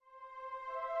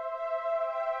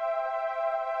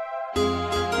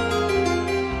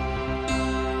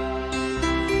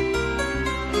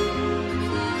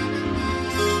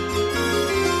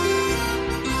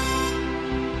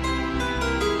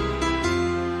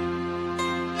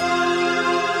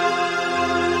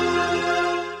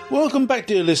Welcome back,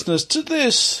 dear listeners, to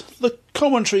the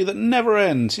commentary that never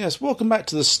ends. Yes, welcome back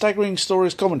to the Staggering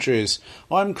Stories commentaries.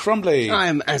 I'm Crumbly.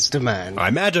 I'm Asdaman.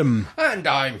 I'm Adam. And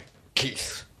I'm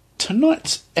Keith.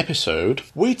 Tonight's episode,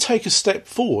 we take a step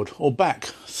forward, or back.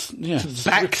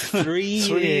 Back 3 years.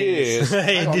 3 years.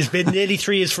 It's been nearly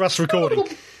 3 years for us recording.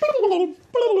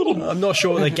 I'm not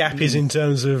sure what the gap is in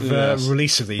terms of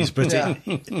release of these, but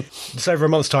it's over a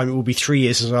month's time. It will be 3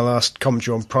 years since our last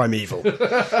commentary on Primeval.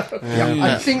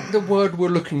 I think the word we're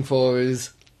looking for is...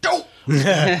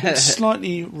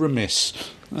 Slightly remiss.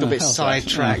 A little bit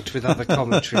sidetracked with other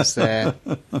commentaries there.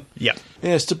 Yeah.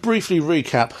 Yes, to briefly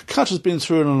recap, Cutter's been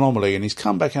through an anomaly and he's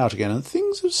come back out again, and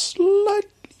things have slightly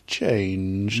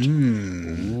changed.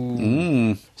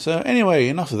 So anyway,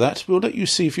 enough of that. We'll let you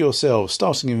see for yourselves,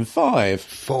 starting in 5,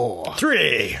 4,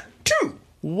 3, 2.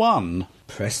 1.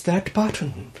 Press that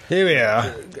button. Here we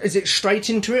are. Is it straight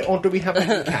into it, or do we have a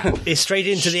recap? It's straight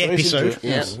into the Straight into episode, it.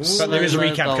 Yeah. but there is a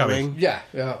recap coming. Yeah.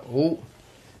 Oh.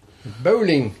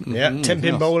 Bowling. Yeah,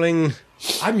 10-pin bowling.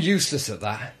 I'm useless at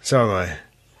that. So am I.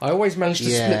 I always manage to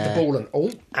split the ball and...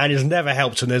 And it's never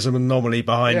helped when there's an anomaly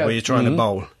behind where you're trying to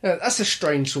bowl. Yeah, that's a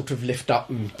strange sort of lift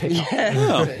up and pick up.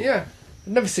 Yeah. I've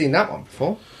never seen that one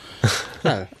before.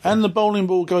 No. And the bowling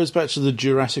ball goes back to the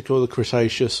Jurassic or the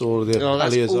Cretaceous or the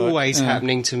That's Paleozoic. always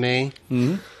happening to me.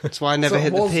 That's why I never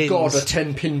hit the was pins. God a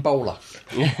 10-pin bowler?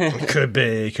 Could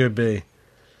be.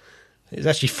 It's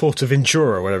actually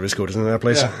Fortaventura, whatever it's called, isn't it, that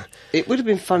place? Yeah. It would have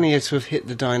been funnier to have hit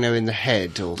the dino in the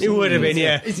head or something. It would have been,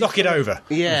 yeah. Knock it over.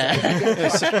 Yeah.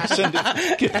 Send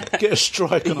it, get a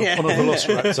strike on a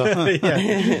velociraptor.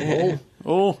 Yeah.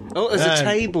 Oh, Oh, there's a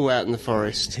table out in the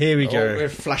forest. Here we Oh, go. we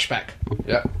have flashback.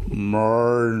 Yeah.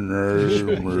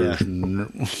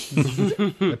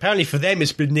 Apparently for them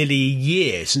it's been nearly a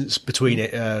year since between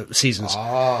seasons.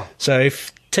 Ah. So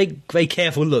if take a very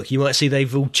careful look, you might see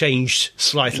they've all changed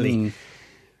slightly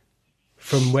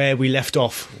from where we left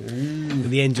off at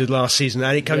the end of last season.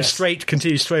 And it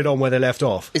continues straight on where they left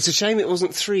off. It's a shame it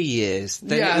wasn't 3 years.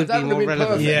 Then Yeah, it would that be would have more been relevant.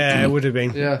 perfect. Yeah, it would have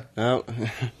been. Yeah.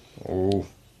 Oh.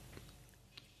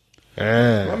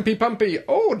 Pumpy, pumpy.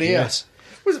 Oh, dear. Yes.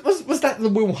 Was that the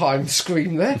Wilhelm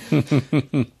scream there?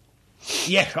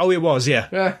 Yeah, it was, yeah.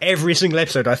 Yeah. Every single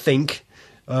episode, I think,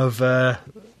 of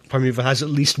Primeval has at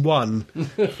least one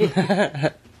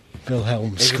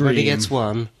Wilhelm scream. Everybody gets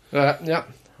one. Yeah.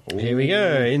 Here we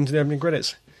go, into the opening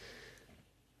credits.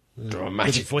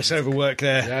 Dramatic. Voiceover work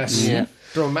there. Yes. Yeah.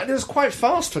 Dramatic. It was quite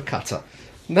fast for Cutter.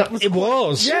 That was It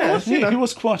was. Yeah, you know. he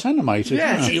was quite animated.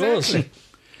 Yes, He exactly.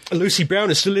 was. Lucy Brown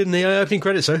is still in the opening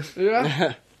credits, though.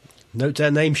 Yeah. Note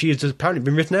her name, she has apparently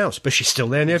been written out, but she's still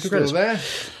there in the opening Still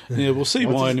credits. there. Yeah, we'll see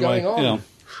What why is anyway. going on?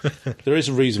 Yeah. There is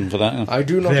a reason for that. Yeah. I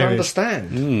do not There is.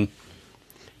 understand.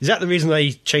 Is that the reason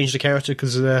they changed the character?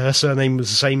 Because her surname was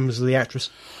the same as the actress?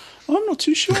 I'm not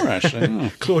too sure, actually. No.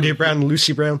 Claudia Brown and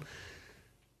Lucy Brown.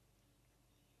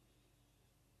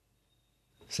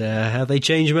 So, have they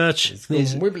changed much? gone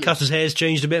wibbly. Cutter's hair's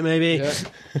changed a bit, maybe? Yeah.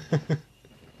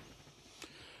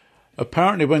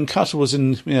 Apparently, when Cutter was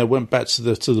went back to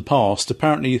the past.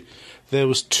 Apparently, there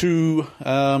was two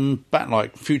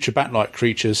future bat-like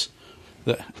creatures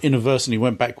that inadvertently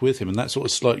went back with him, and that sort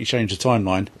of slightly changed the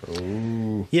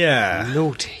timeline. Yeah.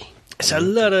 Naughty. It's a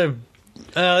lot of...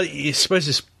 I suppose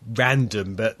it's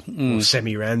random, but or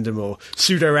semi-random or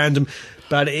pseudo-random,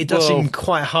 but it does seem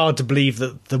quite hard to believe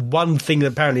that the one thing that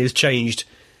apparently has changed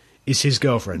is his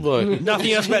girlfriend. Right.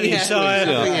 Nothing else about the entire...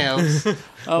 Nothing else.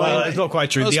 Well, it's not quite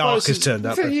true. I The arc suppose has turned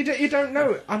up. So you don't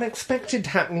know. Unexpected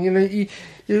happening. You know,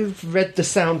 you've read The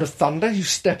Sound of Thunder. You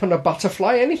step on a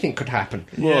butterfly. Anything could happen.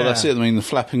 Well, Yeah. that's it. I mean, the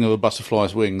flapping of a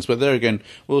butterfly's wings. But there again,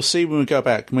 we'll see when we go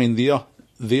back. I mean,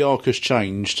 the arc has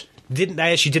changed. They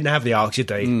actually didn't have the arc, did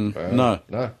they? No.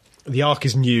 The arc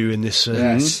is new in this,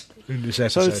 Yes. in this So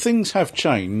episode. things have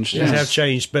changed. Things have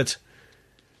changed, but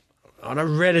on a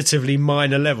relatively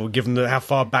minor level, given how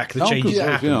far back the changes good,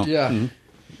 happened. Yeah.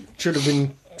 Should have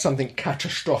been something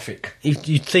catastrophic.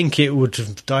 You'd think it would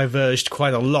have diverged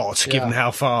quite a lot, given Yeah.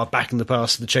 how far back in the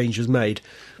past the change was made,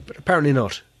 but apparently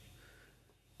not.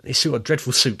 They still got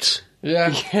dreadful suits.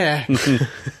 Yeah. Yeah.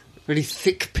 Really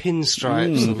thick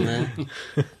pinstripes on there.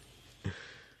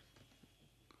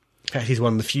 In fact, he's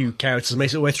one of the few characters that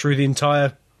makes it all the way through the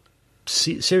entire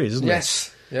series, isn't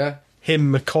Yes. Yeah. it?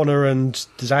 Him, Connor, and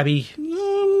Zabby.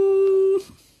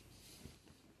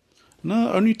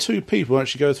 No, only two people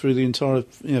actually go through the entire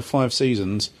 5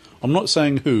 seasons. I'm not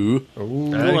saying who.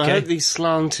 Oh, I Okay. hope these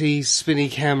slanty, spinny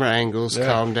camera angles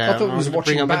calm down. I thought it was I'm gonna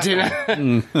bring watching up my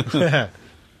Batman. dinner.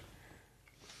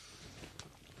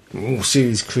 Oh,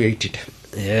 series created.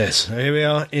 Yes, so here we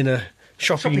are in a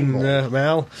shopping Shopping mall.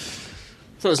 mall.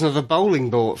 thought it was another bowling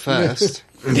ball at first.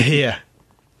 Yeah.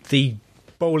 The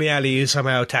bowling alley is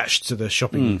somehow attached to the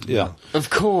shopping. Yeah. Of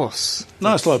course.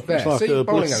 No, it's like, There, see,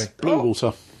 bowling alley. blue Oh.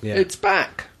 water. Yeah. It's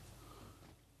back.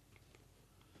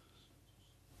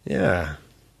 Yeah.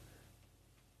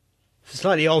 It's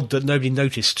slightly odd that nobody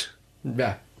noticed.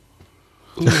 Yeah.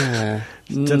 Yeah.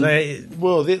 Do they?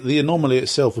 Well, the anomaly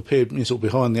itself appeared sort of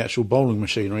behind the actual bowling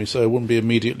machinery, so it wouldn't be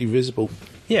immediately visible.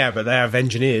 Yeah, but they have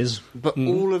engineers. But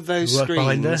all of those Work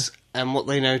behind screens, and what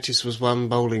they noticed was one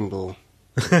bowling ball.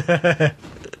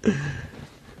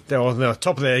 They're on the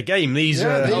top of their game. These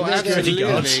security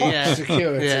guards. Yeah.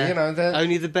 Security, Yeah. you know, they're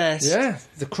Only the best. yeah,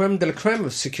 the creme de la creme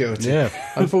of security. Yeah.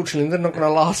 Unfortunately, they're not going to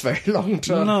last very long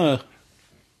term. No.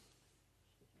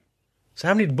 So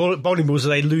how many bowling balls do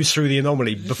they lose through the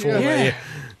anomaly before Yeah.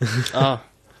 Oh,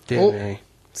 dear Oh. me.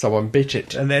 Someone bit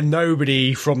it. and then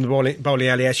nobody from the bowling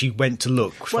alley actually went to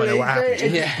look to find out what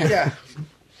happened? Yeah.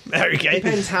 Okay.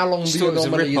 Depends how long Just the thought it was a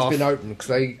anomaly has rip-off. been open, because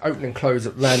they open and close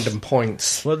at random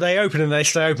points. Well, they open and they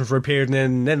stay open for a period,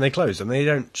 and then they close, and they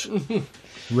don't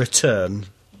return.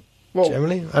 Well,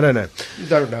 Generally, I don't know.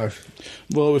 don't know.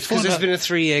 Well, we Because find there's out, been a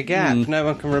 3-year gap. No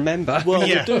one can remember. well,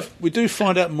 Yeah. we do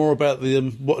find out more about the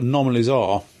what anomalies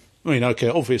are. I mean, okay,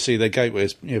 obviously they're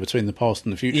gateways between the past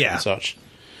and the future Yeah. and such.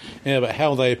 Yeah, but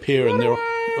how they appear and their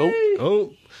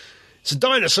Oh, it's a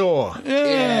dinosaur.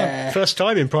 yeah. First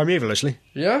time in Primeval, actually.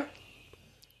 Yeah?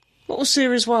 What was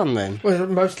Series 1 then? Well,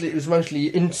 it was mostly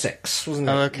insects, wasn't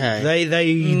it? Oh, okay.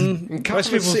 They A couple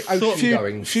most of people thought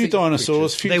ocean-going few sea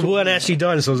dinosaurs. creatures. Few they sort of weren't actually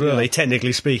dinosaurs, were they?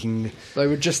 Technically speaking, They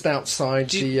were just outside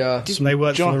the... they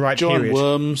weren't from the right giant period.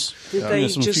 worms. Did they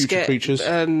some just future get creatures.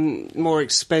 more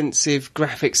expensive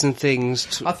graphics and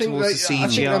things I think towards they, the CGI? I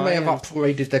think they may have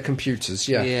upgraded their computers,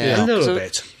 yeah. Yeah. A little So-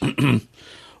 bit.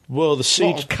 Well, the A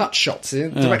lot CG, of cut shots. The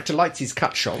director likes his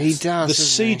cut shots. He does. the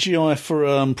doesn't he? CGI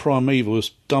for Primeval was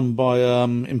done by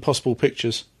Impossible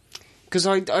Pictures. Because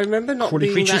I remember not Crawly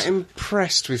being creatures. that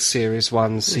impressed with Series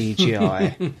 1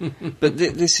 CGI. But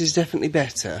this is definitely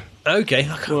better. Okay, I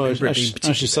can't Well, remember it as being she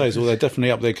particularly says, well, they're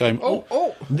definitely up their game.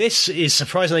 Oh! This is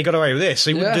surprising they got away with this.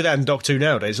 They wouldn't Yeah. do that in Doc 2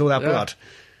 nowadays, all that Yeah. blood.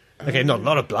 Okay, not a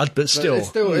lot of blood, but still.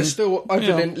 It's still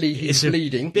evidently he's It's a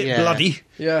bleeding. bit Yeah. bloody.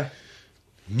 Yeah.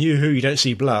 New Who, you don't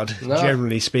see blood, No.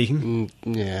 generally speaking.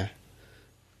 Yeah.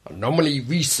 Anomaly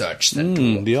Research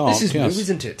Centre. the Ark, This is yes. new,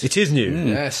 isn't it? It is new.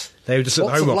 Yes. They were just at the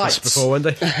Lots Home of Office lights. before, weren't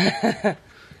they?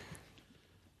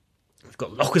 They've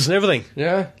got lockers and everything,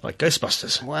 Yeah. like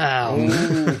Ghostbusters. Wow.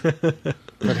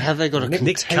 But have they got a Nick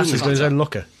container? Cutter's got his own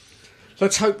locker.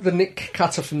 Let's hope the Nick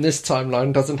Cutter from this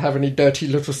timeline doesn't have any dirty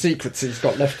little secrets he's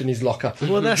got left in his locker.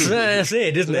 Well, that's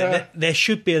it, isn't Yeah. it? There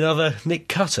should be another Nick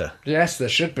Cutter. Yes, there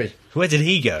should be. Where did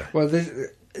he go? Well,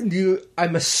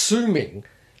 I'm assuming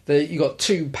that you got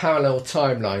two parallel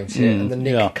timelines here, and the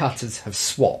Nick yeah. Cutters have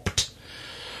swapped.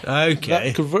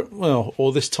 Okay. That could,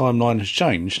 or this timeline has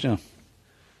changed. Yeah.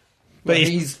 But Well,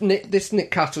 he's- this Nick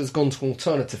Cutter has gone to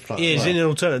alternative timeline. He's in an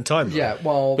alternate timeline. Yeah,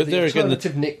 while But the there again,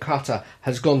 alternative Nick Cutter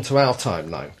has gone to our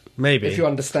timeline. Maybe. If you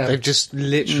understand. They've just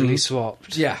literally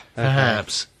swapped. Yeah.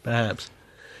 Perhaps.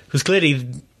 Because clearly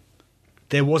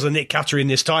there was a Nick Cutter in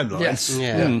this timeline. Yes.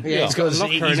 Yeah. Yeah, he's got a Because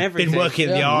locker he's and everything. been working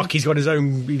at the Yeah. Ark, he's got his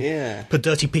own... Yeah. Put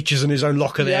dirty pictures in his own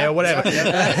locker there, or whatever.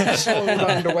 Yeah. Soiled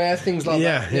underwear, things like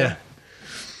Yeah, that. yeah.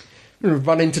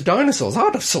 Run into dinosaurs.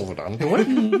 I'd have soiled underwear.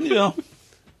 Yeah.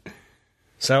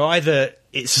 So either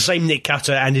it's the same Nick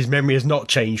Cutter and his memory has not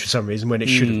changed for some reason when it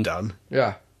should have done.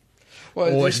 Yeah.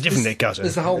 Well, Or it's a different Nick Cutter.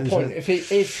 There's the whole point. If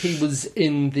he was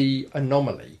in the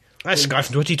anomaly, That's the guy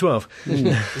from 2012.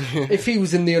 if he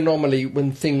was in the anomaly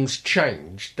when things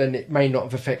changed, then it may not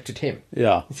have affected him.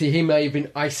 Yeah. See, he may have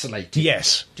been isolated.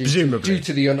 Yes, due presumably. due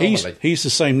to the anomaly. He's the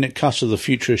same Nick Cutter. The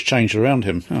future has changed around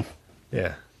him. Yeah.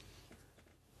 Yeah.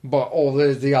 Or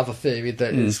there's the other theory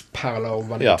that is parallel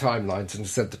running Yeah. timelines, and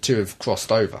instead the two have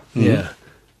crossed over. Yeah.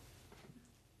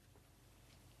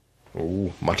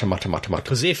 Oh, mutter.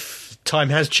 Because if time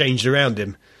has changed around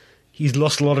him, he's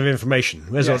lost a lot of information.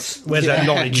 Where's Yes. where's that Yeah.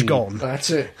 knowledge gone? That's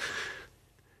it.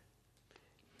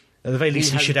 At the very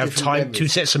least, he has should have different two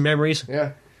memories. sets of memories.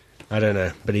 Yeah. I don't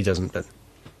know, but he doesn't. But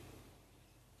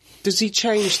Does he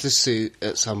change the suit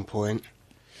at some point?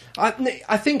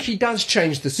 I think he does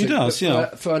change the suit. does, but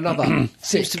yeah. For another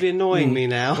Seems to be annoying me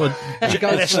now. he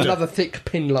goes Lester. for another thick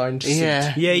pin-lined suit.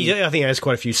 yeah. yeah, I think he has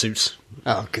quite a few suits.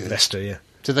 Oh, good. Lester, yeah,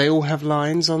 Do they all have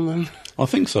lines on them? I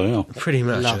think so. Yeah. pretty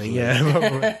much. I think,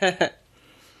 yeah.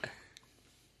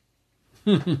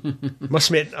 Must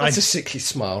admit, That's a sickly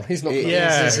smile. He's not.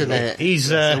 Yeah. Isn't it? He's,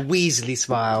 It's a Weasley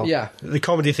smile. Yeah. the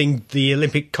comedy thing, the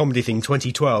Olympic comedy thing,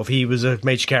 2012. He was a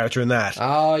major character in that.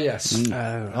 Ah, yes.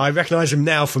 I recognise him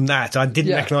now from that. I didn't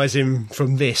Yeah. recognise him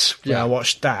from this when Yeah. I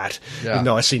watched that. Yeah. Even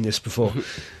though I've seen this before,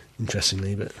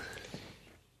 interestingly. But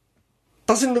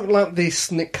Doesn't look like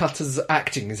this Nick Cutter's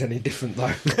acting is any different though.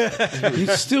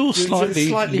 He's still Slightly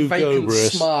vacant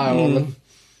lugubrious. smile. And,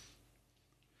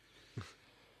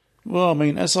 Well, I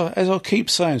mean, as I keep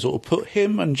saying, sort of put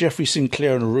him and Jeffrey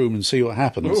Sinclair in a room and see what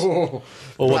happens, oh,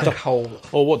 or what black hole.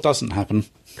 or what doesn't happen.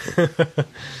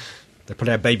 they put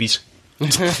out babies. Well,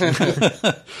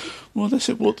 that's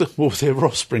it. What would their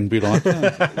offspring be like?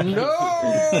 Yeah.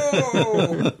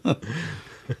 No,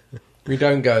 we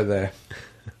don't go there.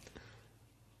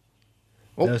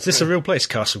 Oh, Now, is this a real place,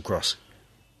 Castle Cross?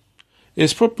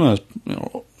 It's probably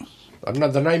I know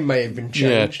the name may have been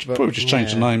changed, but probably just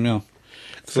changed the name. Yeah.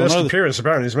 'Cause First I know appearance,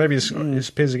 apparently, is maybe it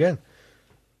appears again.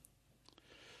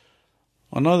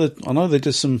 I know they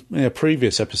did some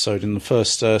previous episode in the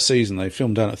first season. They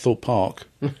filmed down at Thorpe Park.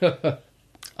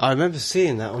 I remember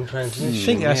seeing that on transmission. I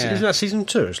think isn't that season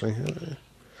 2, actually?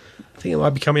 I think it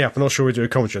might be coming up. I'm not sure we do a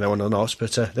commentary on that one or not,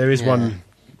 but there is one,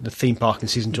 the theme park in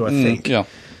season 2, I think. Yeah.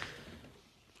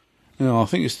 Yeah, I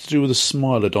think it's to do with a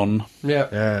Smilodon, yeah.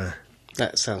 Yeah.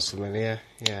 That sounds familiar,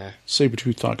 yeah.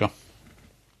 saber-tooth tiger.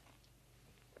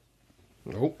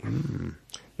 Oh.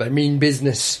 They mean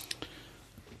business.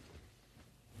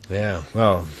 Yeah,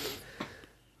 well...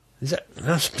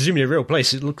 That's presumably a real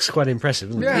place. It looks quite impressive,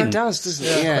 doesn't it? Yeah. It does, doesn't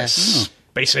it? Yeah.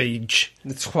 Space Age.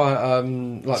 It's quite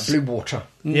like Blue Water.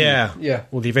 Yeah. Yeah.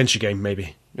 Or the adventure game,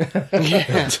 maybe.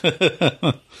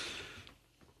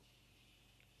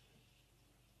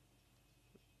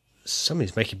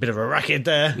 Somebody's making a bit of a racket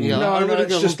there. Yeah, No, I'm no, going to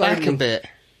it's go just back only- a bit.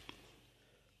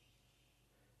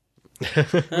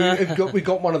 we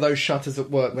got one of those shutters at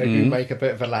work. They do make a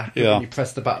bit of a lap Yeah. when you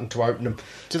press the button to open them.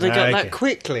 Do they go Okay. that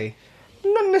quickly?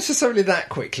 Not necessarily that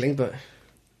quickly, but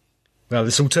Well,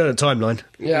 this alternate timeline.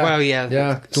 yeah. Well, yeah.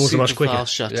 Yeah. Doors are Super much quicker.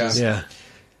 fast shutters. Yeah.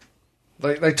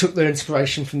 They took their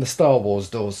inspiration from the Star Wars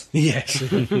doors. Yes.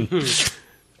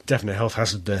 Definitely a health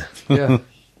hazard there. Yeah.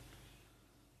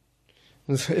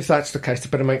 If that's the case, they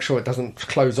better make sure it doesn't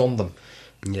close on them.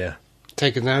 Yeah.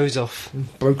 Take a nose off.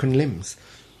 Broken limbs.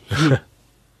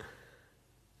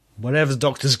 Whatever the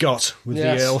doctor's got with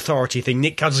Yes. the authority thing,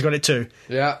 Nick Cutter's got it too.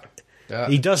 Yeah. Yeah.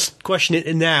 He does question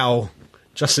it now,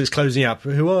 just as it's closing up.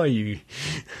 Who are you?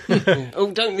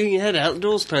 Oh, don't lean your head out. The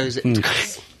door's closed.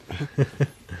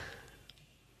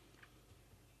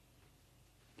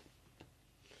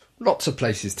 Lots of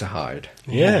places to hide.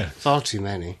 Yeah. Far too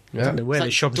many. I don't know where It's the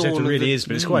like shopping Dawn centre of really the- is,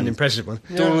 but it's quite an impressive one.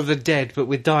 Dawn of the Dead, but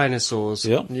with dinosaurs.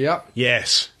 Yep. Yep.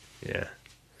 Yes. Yeah.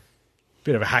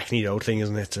 Bit of a hackneyed old thing,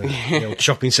 isn't it? The old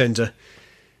shopping centre.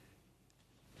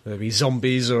 Whether it be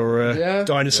zombies or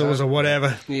dinosaurs or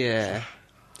whatever. Yeah.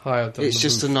 Higher than It's the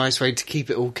just a roof. nice way to keep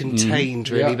it all contained,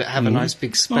 really, Yeah. but have a nice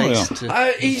big space. Oh,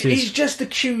 yeah. To... He's just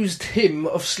accused him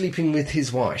of sleeping with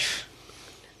his wife.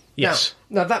 Yes.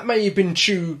 Now that may have been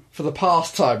true for the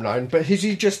past timeline, but has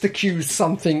he just accused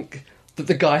something that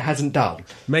the guy hasn't done?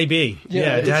 Maybe. You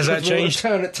Yeah. know, Has that because we're on a changed?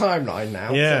 alternate timeline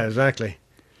now. Yeah, exactly.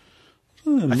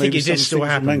 I think it did still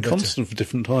happen, Remain but- constant for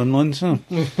different timelines. Huh?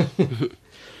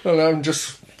 So, and I'm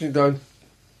just,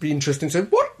 be interested in saying,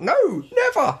 what? No,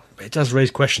 never. It does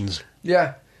raise questions.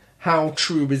 Yeah. How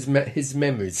true is his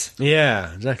memories?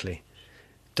 Yeah, exactly.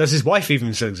 Does his wife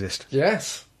even still exist?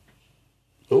 Yes.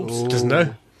 Oops. Doesn't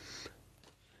know.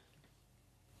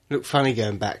 Look funny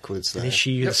going backwards, though. Is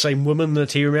she the same woman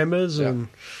that he remembers? Yeah. And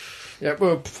Yeah,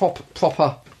 well,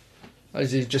 proper,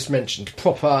 as you just mentioned,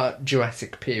 proper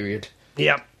Jurassic period.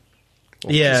 yeah.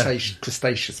 Or Yeah.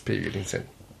 Crustaceous period, instead.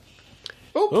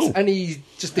 Oops, and he's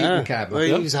just eating cabbage. Well,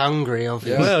 he was hungry,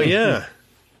 obviously. Well, yeah.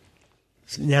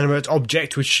 It's an inanimate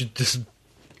object which should just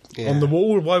Yeah. on the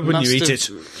wall. Why wouldn't you eat it?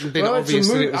 It's been Well, obvious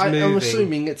that it was moving. I'm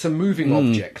assuming it's a moving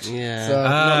object. Yeah, So,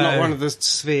 not one of the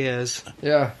spheres.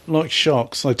 yeah, Like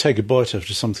sharks, they take a bite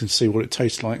after something to see what it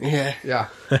tastes like. Yeah. yeah.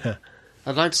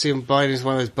 I'd like to see him biting into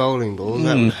one of those bowling balls.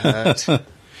 That would hurt.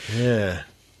 Yeah.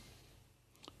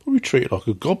 Probably treat it like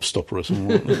a gobstopper or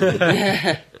something.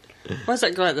 Yeah. Why's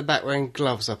that guy at the back wearing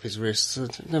gloves up his wrists? I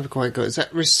never quite got. Is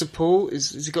that wrist support? Has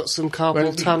he got some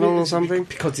carpal tunnel or something?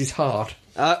 Because he's hard.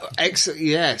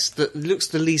 Yes, that looks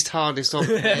the least hardest of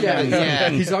them. Yeah, yeah.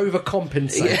 he's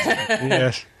overcompensating.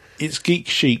 Yes. It's geek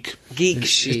chic. Geek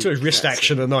sheet. It's to his wrist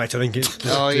action at night. I think it's.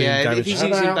 Oh doing yeah, if damage. he's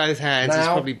using both hands, he's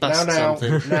probably busted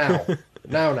something.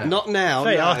 Now. Not now.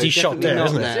 Very no, arty shot definitely there, not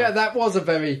isn't it? now. Yeah, that was a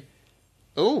very.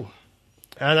 Oh,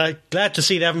 And I'm glad to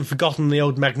see they haven't forgotten the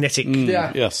old magnetic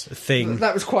Yeah. Yes. thing.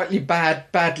 That was quite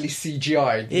badly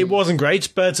CGI. It wasn't great,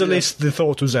 but at least the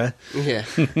thought was there. Yeah.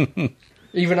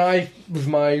 Even I, with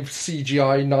my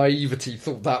CGI naivety,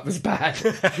 thought that was bad.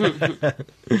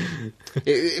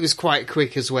 It was quite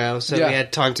quick as well, so Yeah. we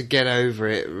had time to get over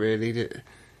it, really.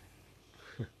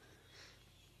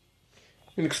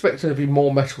 You'd expect there to be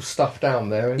more metal stuff down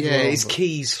there. As Yeah, well, his but-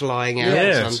 keys flying out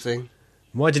Yes. or something.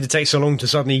 Why did it take so long to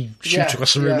suddenly shoot Yeah,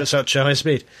 across the room yeah. at such a high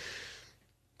speed?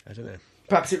 I don't know.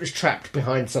 Perhaps it was trapped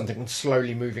behind something and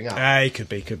slowly moving up. It could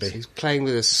be. He's playing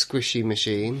with a squishy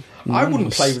machine. I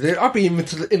wouldn't play with it. I'd be in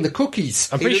the cookies.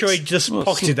 I'm pretty He sure looks- he just well,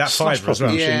 pocketed that slush fibre as well.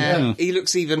 puppy. Yeah, he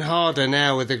looks even harder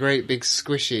now with a great big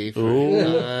squishy.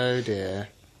 Oh dear.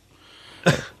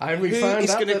 And we Who found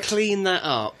is out going to that clean that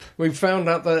up? that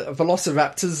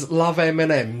velociraptors love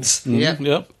M&Ms. Yep.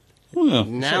 Yep. Well,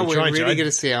 Now we're trying to, really eh? going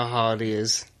to see how hard he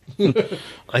is.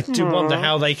 I do wonder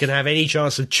how they can have any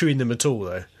chance of chewing them at all,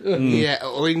 though. Yeah,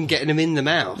 or even getting him in the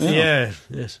mouth. Yeah.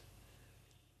 Yes.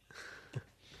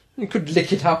 You could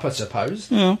lick it up, I suppose.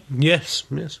 yeah. Yes.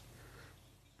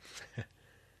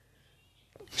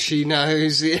 She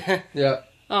knows. Yeah. Yeah.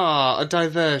 Ah, a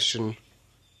diversion.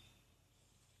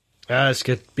 This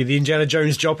could be the Indiana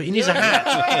Jones job. He needs a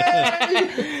hat.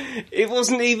 It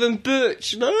wasn't even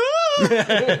Butch. No.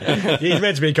 He's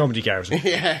meant to be a comedy character.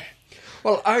 Yeah.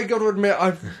 Well, I got to admit,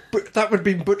 that would have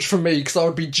been butch for me because I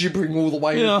would be gibbering all the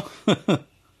way. Yeah.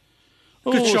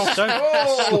 Good shot, though.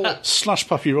 Oh, Slush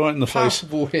puppy right in the face.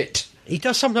 possible hit. He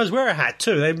does sometimes wear a hat,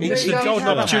 too. They missed he the does golden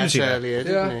have a opportunity there. earlier,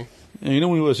 didn't Yeah. he? Yeah, he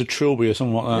normally wears a trilby or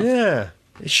something like that. Yeah.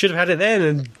 He should have had it then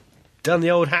and done the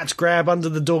old hat grab under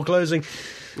the door closing.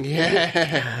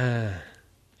 Yeah.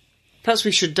 Perhaps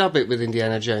we should dub it with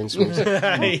Indiana Jones music.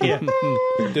 Yeah.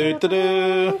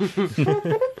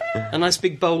 Do-do-do. A nice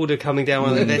big boulder coming down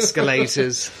one of the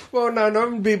escalators. Well, no, it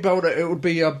wouldn't be a boulder. It would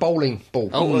be a bowling ball.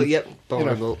 Oh, well, yep.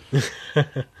 Bowling ball.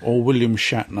 Or William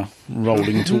Shatner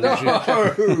rolling towards you.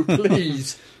 No,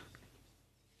 please.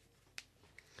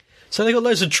 So they got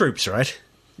loads of troops, right?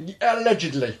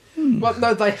 Allegedly. Well,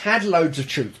 no, they had loads of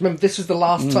troops. Remember, this was the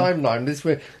last time now. This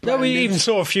were No, we even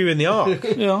saw a few in the Ark.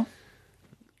 Yeah.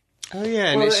 Oh, yeah,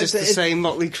 and Well, it's just the it's- same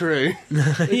motley crew.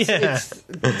 Yeah.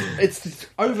 It's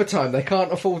overtime. They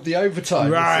can't afford the overtime.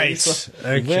 you see, Right. so-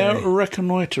 They're Okay.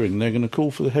 reconnoitring. They're going to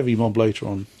call for the heavy mob later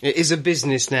on. It is a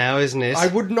business now, isn't it? I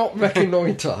would not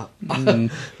reconnoitre.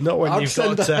 Not when I'd you've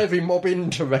send got a heavy mob in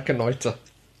to reconnoitre.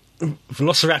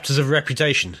 Velociraptors of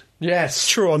reputation. Yes.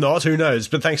 True or not, who knows?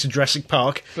 But thanks to Jurassic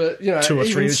Park, But, you know, 2 or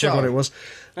 3, even whichever so. one it was.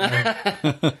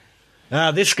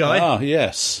 This guy. Ah,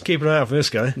 yes. Keep an eye out for this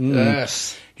guy.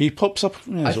 Yes. He pops up.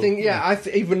 Yeah, I sort think, of- yeah,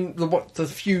 even the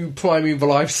few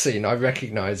Primeval I've seen, I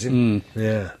recognise him.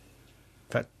 Yeah. In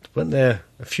fact, weren't there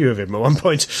a few of him at one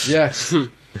point? Yes.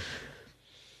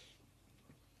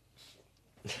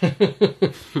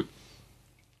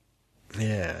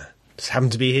 Yeah. Just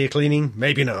happened to be here cleaning?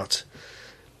 Maybe not.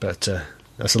 But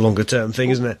that's a longer term thing,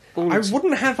 isn't it? I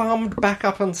wouldn't have armed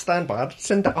backup on standby. I'd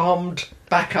send armed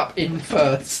backup in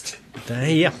first.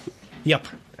 Yep. Yep.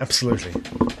 Absolutely.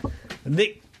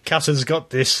 Nick Cutter's got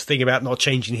this thing about not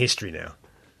changing history now.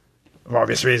 For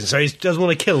obvious reasons. So he doesn't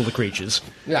want to kill the creatures.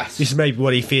 Yes. This is maybe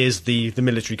what he fears the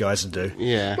military guys will do.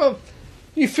 Yeah. Well,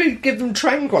 if you give them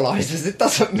tranquilizers, it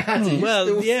doesn't matter. You well,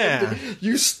 still yeah. send it-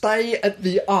 You stay at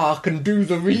the Ark and do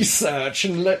the research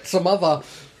and let some other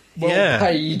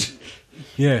well-paid...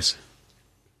 Yes.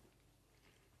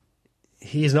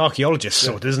 He is an archaeologist,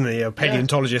 sort of, isn't he? A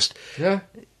paleontologist. Yeah.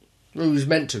 Well, he was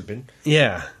meant to have been.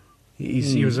 Yeah.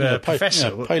 He was a yeah,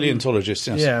 professor. yeah, paleontologist,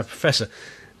 yes. Yeah, a professor.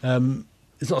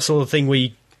 It's not the sort of thing where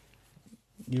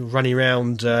you're running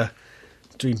around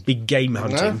doing big game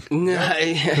hunting. No,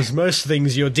 yeah. Because most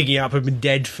things you're digging up have been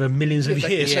dead for millions of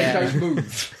years. Yeah. They don't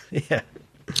move. Yeah.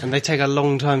 And they take a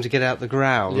long time to get out the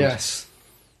ground. Yes.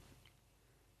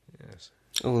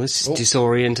 Oh, this is Oh.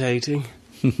 disorientating.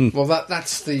 Well,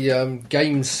 that's the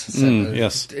games centre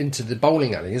yes. into the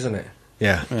bowling alley, isn't it?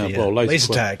 Yeah. Yeah, the, well,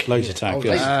 laser tag. Laser tag, Oh,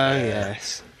 yes. laser-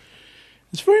 Yes.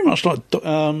 It's very much like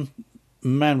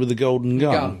Man with the Golden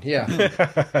Gun. Gun,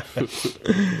 yeah.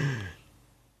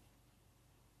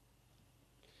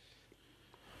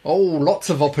 Oh, lots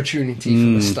of opportunity for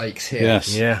mistakes here.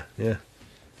 Yes. Yeah, yeah.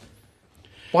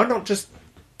 Why not just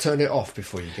turn it off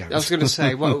before you go? I was going to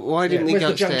say, why didn't he Where's go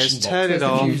the junction upstairs, box? turn Where's it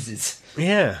the on? fuses?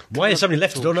 Yeah. Why has somebody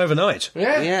left it on overnight?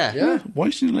 Yeah, Yeah. yeah,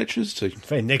 Wasting electricity.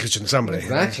 Very negligent, somebody.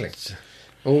 exactly.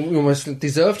 We almost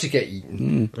deserve to get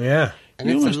eaten. Yeah. And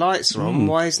if the lights are on,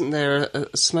 why isn't there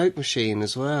a smoke machine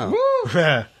as well?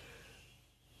 Yeah.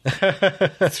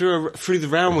 Through the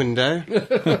round window.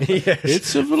 Yes.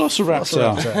 It's a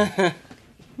velociraptor.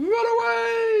 Run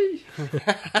away!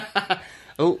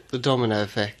 Oh, the domino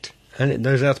effect. And it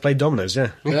knows how to play dominoes,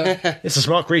 yeah. Yeah. It's a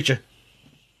smart creature.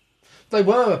 They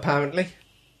were, apparently.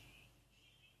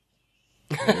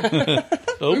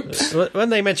 Oops. Weren't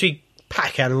they meant to be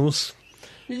pack animals?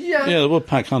 Yeah. Yeah, they were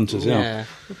pack hunters, yeah.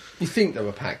 You think they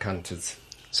were pack hunters.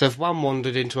 So if one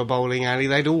wandered into a bowling alley,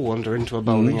 they'd all wander into a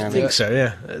bowling I alley. think so,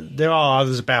 yeah. There are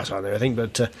others about, aren't there, I think,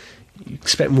 but you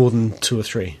expect more than 2 or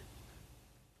 3.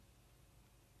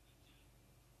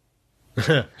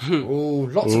 Oh,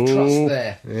 lots of trust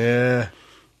there. Yeah.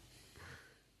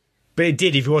 But it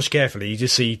did, if you watch carefully, you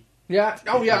just see Yeah.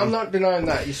 Oh, yeah, I'm not denying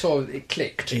that. You saw it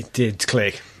clicked. it did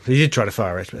click. He did try to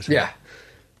fire it, but Yeah.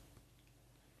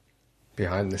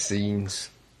 Behind the scenes.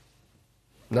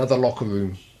 Another locker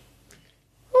room.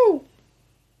 Oh.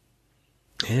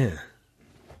 yeah.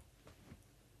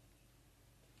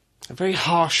 A very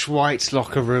harsh white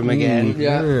locker room again.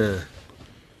 Yeah. Yeah.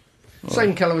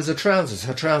 Same colour as her trousers.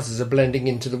 Her trousers are blending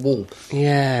into the wall. Her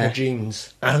Yeah.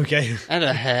 jeans. Okay. And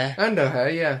her hair. And her hair,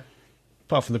 yeah.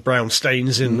 Apart from the brown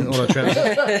stains on her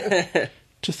trousers.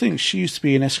 To think she used to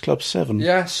be in S Club 7.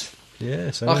 Yes.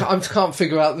 Yeah, so I can't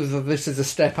figure out whether this is a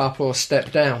step up or a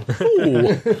step down.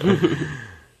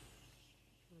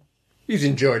 He's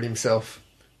enjoying himself.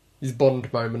 His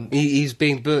Bond moment. He's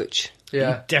being butch.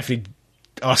 Yeah. definitely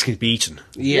asking to be eaten.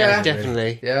 Yeah, Yeah.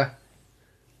 definitely. Yeah.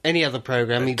 Any other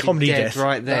programme, he'd be Comedy dead death.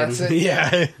 right then. That's it.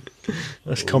 Yeah.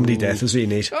 That's comedy death, that's what you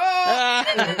need. So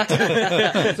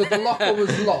the locker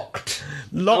was locked.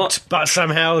 Locked, but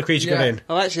somehow the creature got Yeah. in.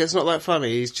 Oh, actually, that's not that funny.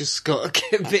 He's just got to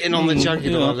get bitten on the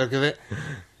jugular by the look of it.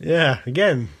 Yeah,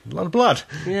 again, a lot of blood.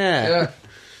 Yeah. Yeah.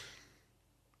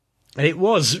 And it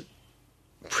was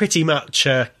pretty much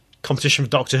a competition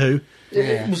for Doctor Who.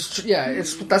 It was,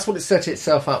 that's what it set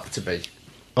itself up to be.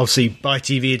 Obviously,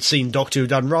 ITV had seen Doctor Who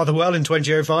done rather well in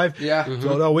 2005. Yeah.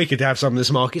 Thought, oh, we could have some of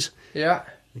this market. Yeah.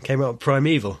 It came out with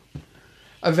Primeval.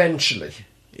 Eventually.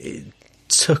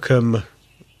 Took them,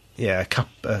 a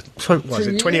couple, what was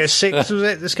it, 2006 was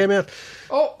it this came out?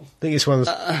 Oh. I think this one's...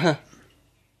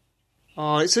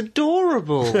 Oh, it's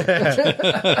adorable.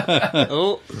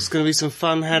 Oh, it's going to be some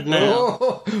fun had now.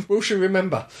 Oh, will she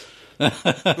remember?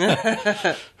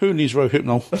 Who needs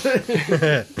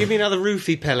Rohypnol? Give me another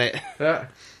roofie pellet. Yeah.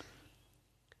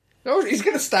 Oh, he's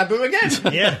going to stab him again.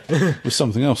 Yeah. With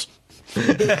something else.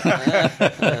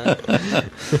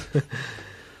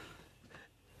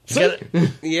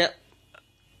 Yep.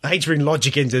 I hate to bring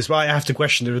logic into this, but I have to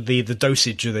question the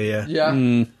dosage of the...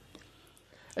 Yeah.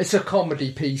 It's a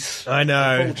comedy piece. I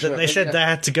know. Unfortunately, They said yeah. they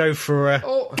had to go for...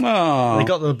 Oh. Ah, They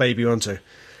got the baby onto.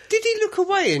 Did he look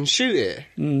away and shoot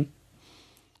it?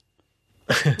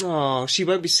 Oh, she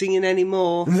won't be singing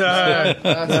anymore.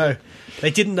 No. They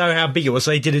didn't know how big it was,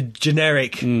 so they did a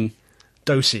generic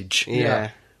dosage,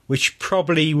 Yeah. which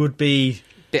probably would be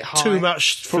Bit high. too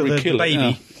much for Probably the kill it, baby.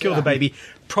 yeah. Kill the baby.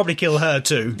 Probably kill her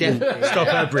too. Definitely. Stop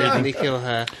her breathing. Definitely kill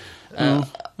her.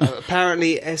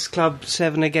 Apparently, S Club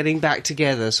 7 are getting back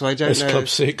together, so I don't S know. Club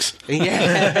 6.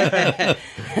 Yeah.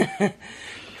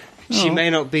 She may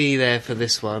not be there for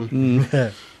this one.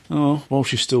 Oh, well,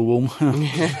 she's still warm.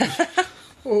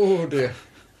 Oh, dear.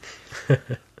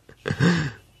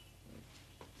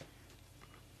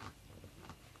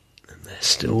 They're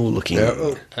still looking.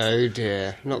 Oh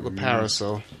dear, not the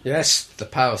parasol. Yes, the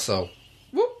parasol.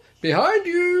 Whoop, behind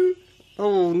you.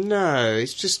 Oh no,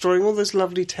 it's destroying all those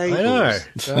lovely tables. I know.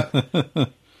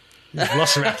 Yeah.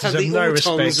 Velociraptors The have no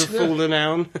autons respect. have fallen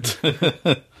down.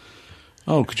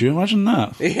 Oh, could you imagine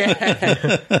that?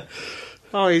 Yeah.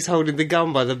 Oh, he's holding the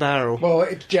gun by the barrel. Well,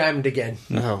 it's jammed again.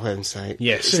 Oh, heaven's sake.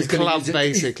 Yes. It's a gonna club, use it-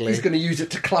 basically. He's going to use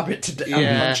it to club it to Yeah.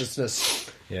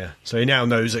 unconsciousness. Yeah. So he now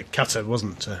knows that Cutter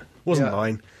wasn't Yeah.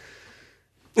 lying.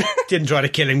 Didn't try to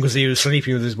kill him because he was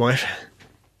sleeping with his wife.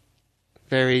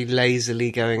 Very lazily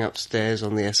going upstairs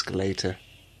on the escalator.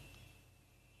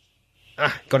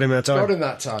 Got him that time. Got him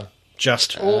that time.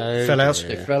 Just Oh, fell out.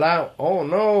 dear. It fell out. Oh,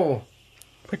 no.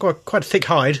 Quite a thick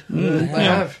hide. They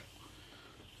have.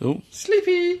 Oh,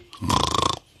 Sleepy.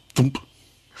 thump.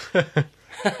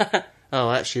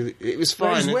 Oh, actually, it was Well,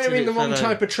 fine. he's until wearing it the wrong fell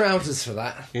type over. of trousers for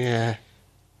that. Yeah.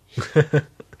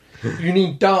 You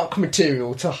need dark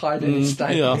material to hide any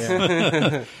stains.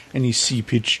 Yeah. Any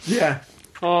seepage. Yeah.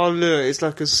 Oh, look, it's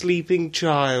like a sleeping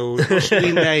child. What should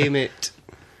we name it?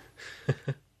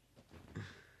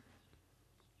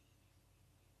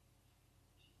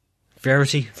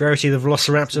 Verity the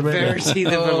Velociraptor, maybe. Verity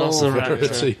the Velociraptor.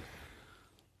 Verity.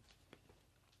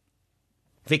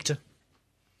 Victor.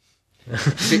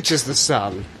 Victor's the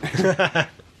sun.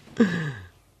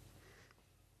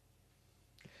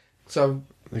 So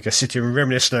They're going to sit here and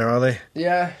reminisce now, are they?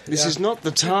 Yeah. This is not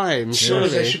the time, Surely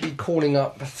they surely. should be calling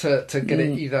up to get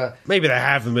it either Maybe they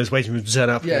have them, was waiting for them to turn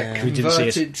up. We didn't see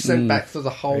it. converted, sent back through the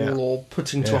hole, or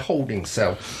put into a holding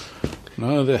cell.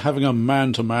 No, they're having a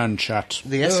man-to-man chat.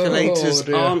 The escalators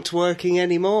dear. aren't working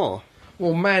anymore.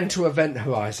 Well, man to event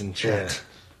horizon chat.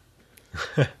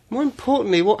 More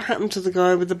importantly, what happened to the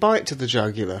guy with the bite to the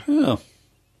jugular? Yeah.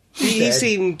 He dead.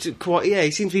 seemed quite... Yeah,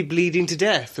 he seemed to be bleeding to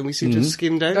death, and we seem to have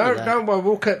skimmed over that. Don't worry,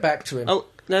 we'll get back to him. Oh,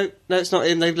 no, it's not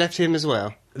him. They've left him as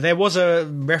well. There was a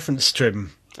reference to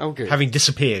him Oh, good. having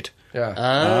disappeared, Yeah.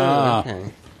 Oh,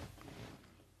 okay.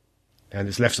 and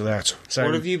it's left at that. So,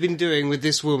 What have you been doing with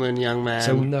this woman, young man?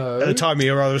 so No. at the time, we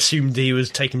rather assumed he was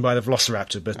taken by the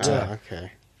Velociraptor, but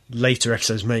Okay. later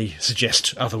episodes may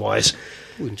suggest otherwise.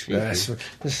 Ooh, intriguing. Yes.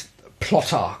 This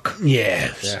plot arc.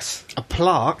 Yeah. Yes. A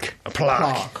plaque? A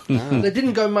plaque. Plaque. They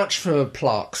didn't go much for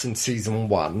plaques in season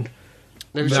 1.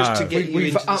 There was No. just to get you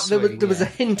into the swing, There was yeah. a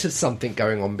hint of something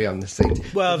going on behind the scenes.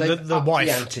 Well, But they've the upped wife.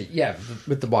 ante. Yeah,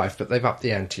 with the wife, but they've upped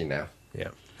the ante now. Yeah.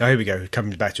 Oh, here we go.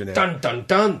 Coming back to it now. Dun dun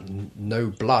dun. No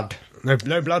blood. No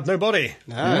blood, no body.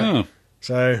 No. Yeah.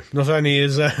 So not only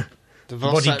is The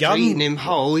body Velociraptor gun. eating him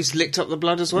whole, he's licked up the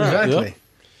blood as well. Exactly. Yep.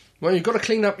 Well, you've got to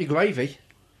clean up your gravy.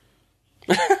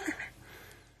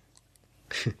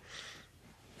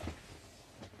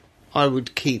 I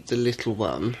would keep the little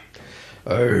one.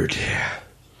 Oh dear.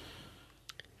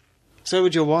 So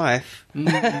would your wife.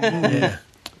 Yeah.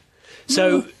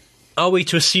 So, are we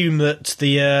to assume that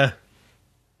the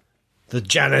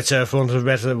janitor, for want of a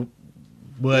better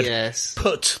word, Yes.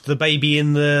 put the baby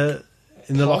in the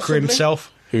locker Possibly.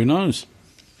 himself? Who knows?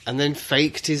 And then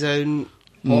faked his own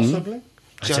Possibly.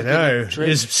 I don't know.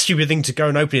 drink. It's a stupid thing to go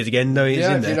and open it again, knowing it's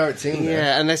Yeah, in if there. you know it's in there.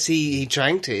 Yeah, unless he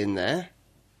drank it in there.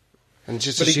 And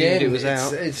just But assumed again, it was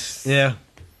out. it's Yeah.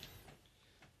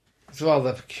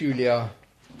 rather peculiar.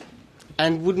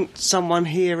 And wouldn't someone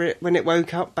hear it when it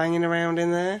woke up banging around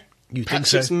in there? You think Perhaps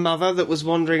so? its mother that was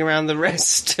wandering around the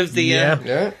rest of the... Yeah.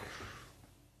 Yeah.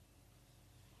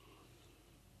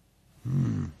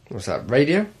 What's that?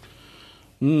 Radio?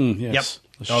 Yes.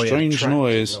 Yep. A Oh, yeah. strange track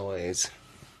noise. noise.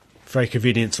 Very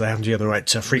convenient they haven't got the right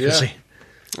frequency.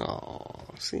 Oh,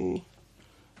 see.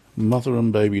 Mother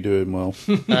and baby doing well.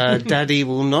 Daddy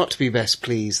will not be best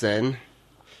pleased then.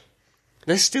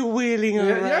 They're still wheeling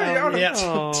her around. Yeah.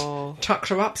 Oh. Tucked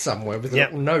her up somewhere with a Yep.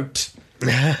 little note.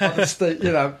 I would stay,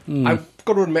 I've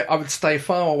got to admit, I would stay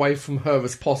far away from her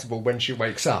as possible when she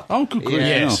wakes up. Oh, good grief.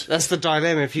 Yes, Yeah. that's the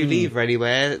dilemma. If you leave her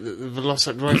anywhere, the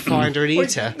Velociraptor won't find her and Well,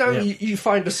 eat her. no, you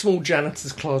find a small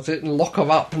janitor's closet and lock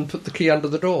her up and put the key under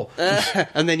the door.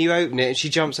 And then you open it and she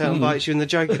jumps out and bites you in the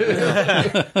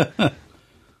jugular.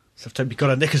 So I've got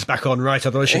her knickers back on, right?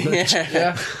 Otherwise she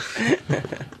Yeah.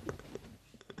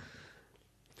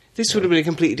 This would have been a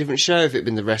completely different show if it had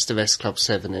been the rest of S Club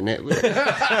 7 in it. Was it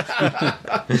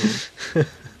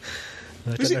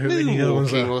know who any of the other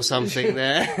ones moonwalking are. or something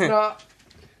there? No.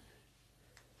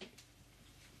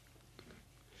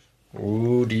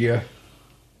 Oh dear.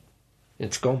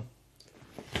 It's gone.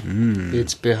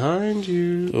 It's behind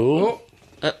you. Oh,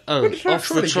 Oh, Where did her off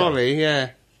the trolley go? trolley, yeah.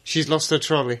 She's lost her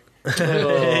trolley.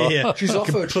 yeah. She's off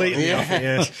her Completely trolley. off it,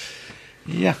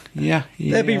 yes. yeah.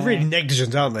 They'd be really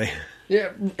negligent, aren't they?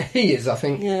 Yeah, he is, I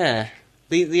think. Yeah.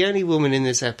 The only woman in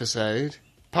this episode,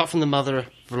 apart from the mother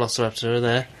Velociraptor are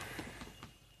there.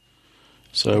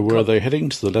 So where are they heading?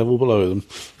 To the level below them.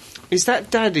 Is that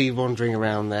Daddy wandering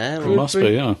around there? It Or- must be,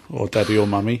 yeah. Or daddy or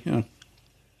mummy, yeah.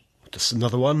 Just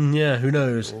another one, yeah, who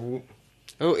knows?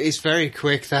 Oh, it's very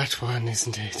quick, that one,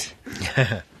 isn't it?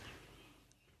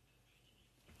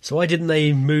 So why didn't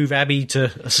they move Abby to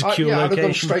a secure I'd have gone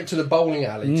location? straight to the bowling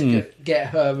alley to get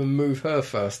her and move her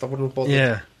first. I wouldn't have bothered.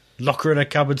 Yeah. Lock her in a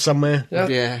cupboard somewhere. Yeah.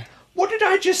 Yeah. What did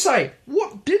I just say?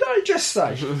 What did I just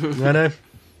say? I know.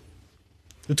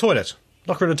 The toilet.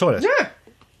 Lock her in the toilet. Yeah.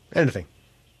 Anything.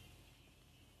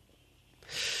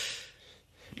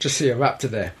 Just see a raptor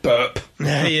there. Burp.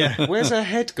 Yeah. Where's her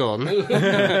head gone?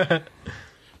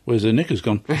 Where's the knickers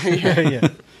gone? yeah.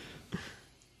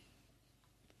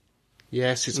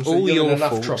 Yes, it's So all you're in your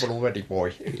enough fault. trouble already,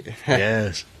 boy.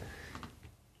 Yes.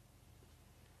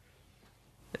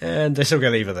 And they're still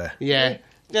going to leave her there. Yeah.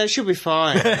 No, she'll be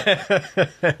fine.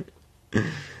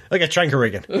 Okay, Tranker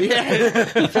Regan.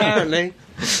 Yeah, apparently.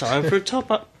 Time for a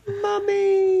top-up.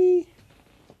 Mummy!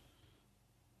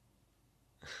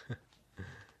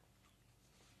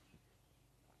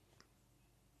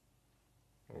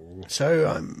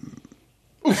 So,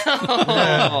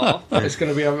 It's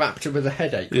going to be a raptor with a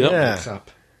headache. Yep. When it wakes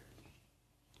up.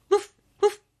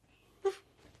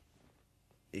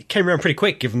 it came around pretty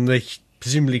quick given the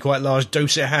presumably quite large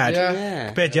dose it had, Yeah.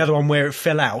 compared to the other one where it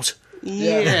fell out.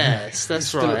 Yes,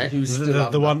 that's right.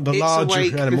 The one, the It's larger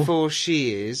awake animal. before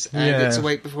she is, and Yeah. it's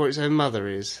awake before its own mother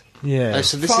is. Yeah. Oh,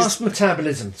 so this Fast is...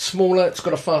 metabolism. Smaller, it's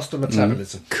got a faster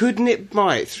metabolism. Couldn't it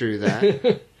bite through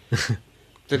that?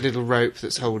 The little rope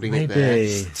that's holding it there. Maybe.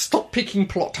 Stop picking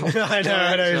plot holes. I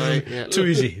know. Sorry, yeah. Too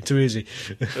easy.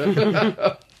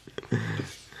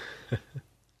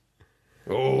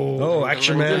 Oh,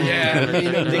 Action Man.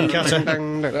 Yeah, Link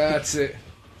cutter. that's it.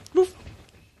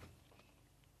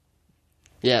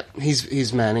 Yeah,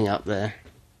 he's manning up there.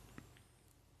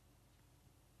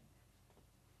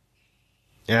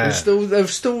 Yeah. They're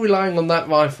still relying on that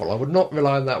rifle. I would not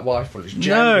rely on that rifle. It's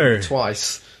jammed in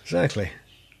twice. Exactly.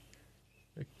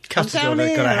 Cutter's got down a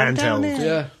here, I'm down handheld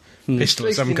here. Yeah. pistol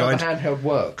of some Speaking of, kind. the handheld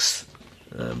works.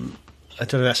 I don't know if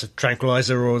that's a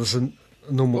tranquilizer or just a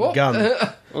normal Oh, gun.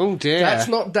 Oh dear. That's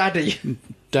not Daddy.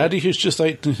 Daddy, who's just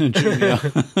 8 junior.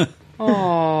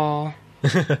 Aww.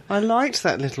 I liked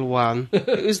that little one.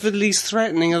 It was the least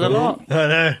threatening of the lot. I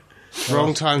know.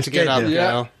 Wrong time to get up,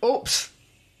 Yeah. girl. Oops.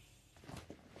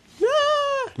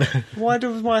 Why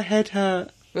does my head hurt?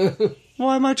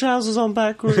 Why are my trousers on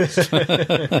backwards? This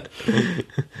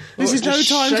is no Just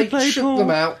time to play shook pool. them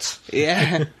out.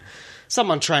 Yeah.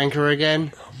 Someone trank her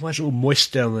again. Why is it all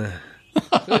moist down there?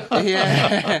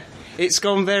 Yeah. It's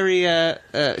gone very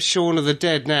Shaun of the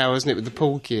Dead now, isn't it, with the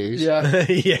pool cues? Yeah.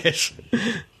 Yes.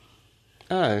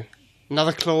 Oh.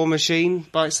 Another claw machine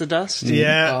bites the dust?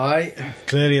 Yeah. Aye.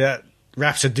 Clearly that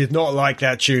Raptor did not like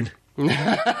that tune.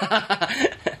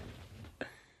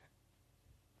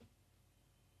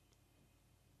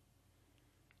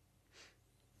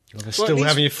 Well, they're still least-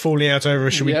 having it falling out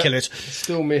over, should we Yeah. kill it?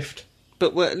 Still miffed.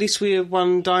 But at least we have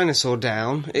one dinosaur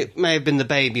down. It may have been the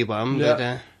baby one, but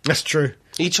Yeah. That's true.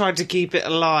 he tried to keep it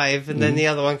alive, and then the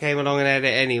other one came along and had it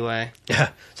anyway. Yeah.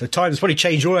 So time's probably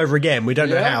changed all over again. We don't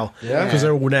know Yeah. how. Yeah. Because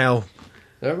they're all now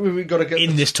We've got to get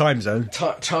in this time zone.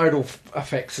 tidal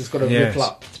effects. Has got to Yes. ripple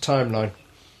up the timeline.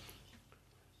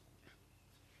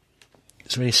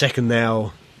 So any second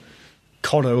now,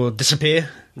 Connor will disappear.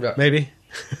 Yeah. Maybe.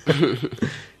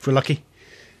 If we're lucky.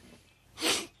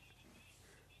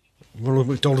 Ronald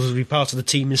McDonald will be part of the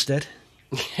team instead.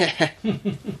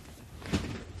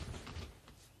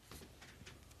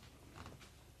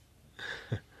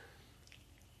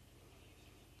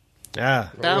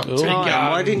 Ah, About Oh, time. big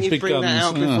Why didn't you big bring that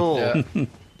out guns, yeah. before? Yeah.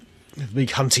 the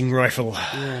big hunting rifle.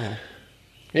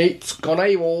 It's gone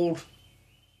AWOL.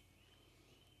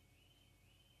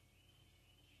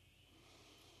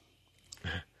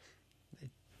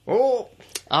 Oh,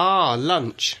 Ah,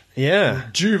 lunch. Yeah.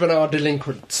 juvenile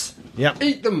delinquents. Yep.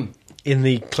 Eat them. In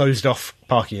the closed off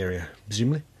parking area,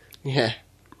 presumably. Yeah.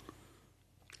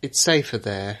 It's safer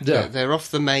there. Yeah. They're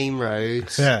off the main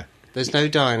roads. Yeah. There's no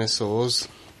dinosaurs,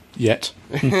 Yet.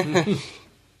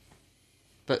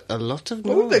 but a lot of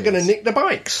Oh, they're noise. going to nick the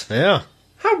bikes. Yeah.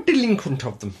 How delinquent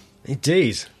of them.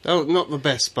 Indeed. Oh, not the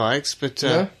best bikes, but...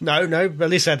 Yeah. No, but at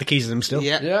least they had the keys to them still.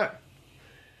 yeah. Yeah.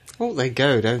 Oh, they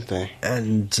go, don't they?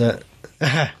 And these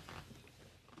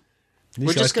We're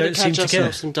guys just going don't to seem catch to care.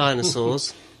 ourselves some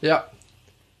dinosaurs. Yeah.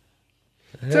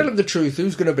 Tell them the truth.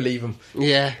 Who's going to believe them?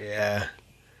 Yeah. Yeah.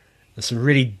 There's some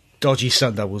really dodgy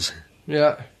stunt doubles.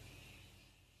 Yeah.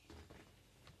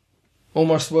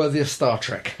 Almost worthy of Star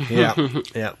Trek. Yeah.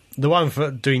 Yeah. The one for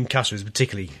doing Custer is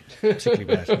particularly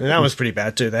bad. And that was pretty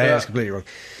bad too. The hair's Yeah. completely wrong.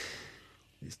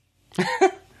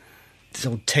 This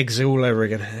old Tegs all over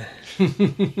again.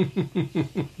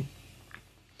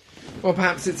 Or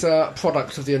perhaps it's a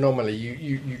product of the anomaly.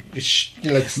 You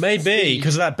know, Maybe,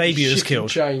 because of that baby that was shift and killed.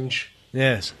 Change.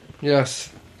 Yes. Yes.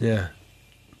 Yeah.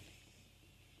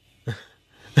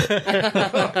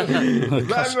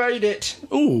 That made it.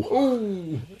 Ooh.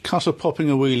 Ooh. Cutter popping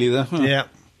a wheelie there. Huh. Yeah.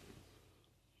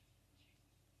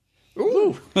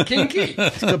 Ooh. Kinky.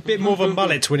 Got a bit more of a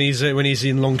mullet when he's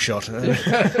in long shot.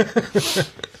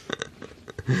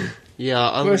 Yeah,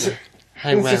 I'm Well, so-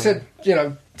 hang As I around.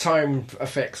 said, time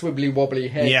effects, wibbly wobbly,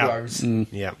 hair Yeah. grows.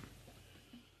 Yeah.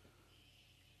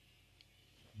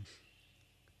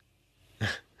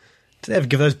 Do they ever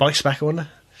give those bikes back, I wonder?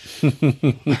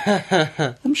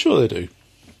 I'm sure they do.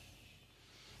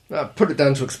 Put it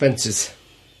down to expenses.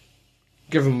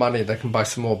 Give them money, they can buy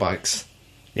some more bikes.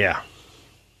 Yeah.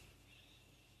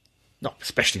 Not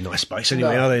especially nice bikes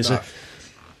anyway, No, are they? no.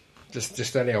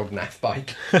 Just any old naff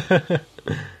bike.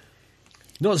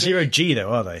 Not 0G though,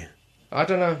 are they? I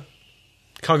don't know.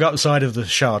 Can't go up the side of the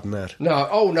shard and that. No.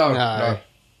 Oh no. No. No.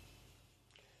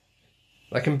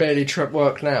 They can barely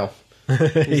work now.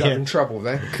 He's Yeah. having trouble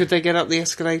there. Could they get up the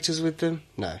escalators with them?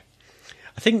 No.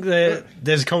 I think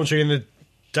there's a commentary in the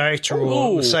director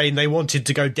or saying they wanted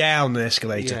to go down the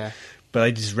escalator, but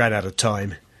they just ran out of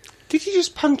time. Did he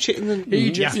just punch it in the...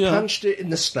 He just punched it in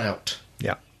the snout.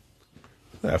 Yeah.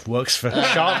 That works for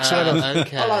sharks.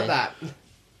 Okay. I like that.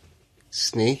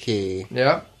 Sneaky.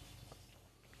 Yeah.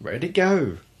 Where'd it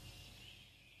go?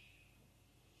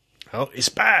 Oh, it's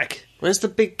back. Where's the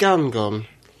big gun gone?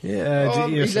 Yeah,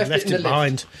 he you left it in the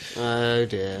behind. Oh,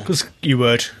 dear. Because you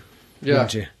would. Yeah.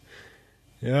 Wouldn't you?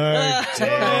 Oh,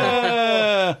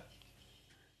 dear.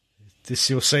 This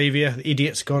your saviour? The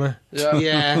idiot's gonna. Yeah.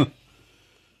 Yeah.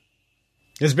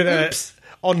 There's been an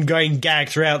ongoing gag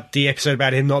throughout the episode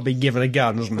about him not being given a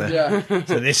gun, hasn't there? Yeah.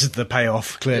 So this is the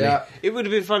payoff, clearly. Yeah. It would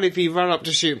have been funny if he ran up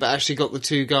to shoot but actually got the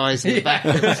two guys in the back.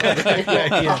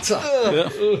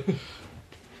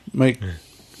 Make.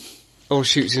 Or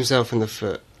shoots himself in the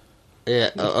foot. Yeah.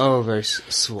 Oh, very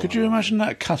suave. Could you imagine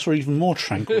that cutter even more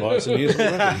tranquilised than he is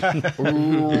already?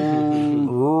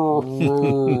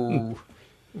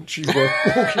 She's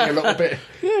walking a little bit.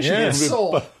 Yeah, She's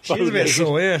sore. she's a bit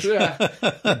sore, yeah.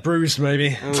 Yeah. Bruised,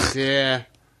 maybe. Oh, dear.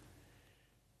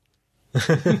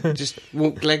 Just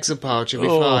walk legs apart, you'll be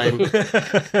fine.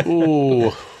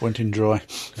 Oh, went in dry.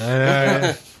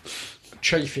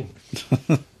 Chafing.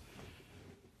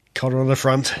 Connor on the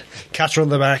front, Cutter on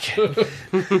the back.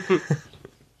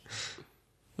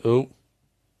 Oh.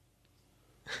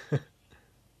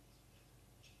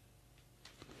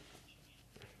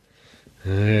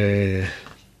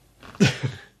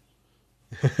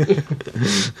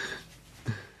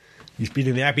 He's been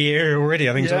in the Abbey area already,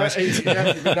 I think. Yeah, so. he's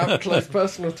been up close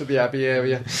personal to the Abbey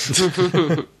area.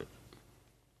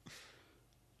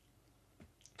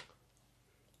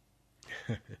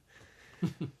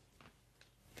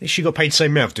 She got paid the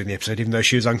same amount for doing the episode, even though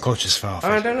she was unconscious for half.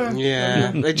 I don't know.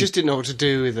 Yeah, they just didn't know what to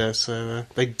do with her, so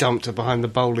they dumped her behind the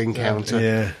bowling counter.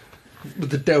 Yeah.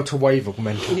 With the delta wave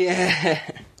augmented. Yeah.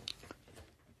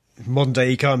 Modern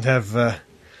day, you can't have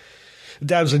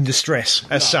damsel in distress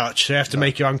as such. They have to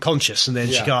make you unconscious, and then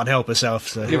she can't help herself.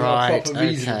 So. Give her Right, a proper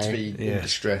reason okay. to be in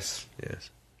distress. Yes.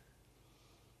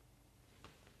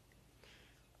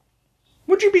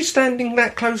 Would you be standing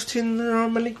that close to him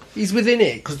normally? He's within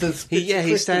it because there's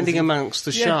He's standing amongst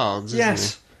the shards, isn't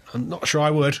Yes. I'm not sure I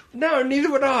would. No,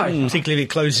 neither would I. Particularly if it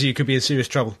closes, you could be in serious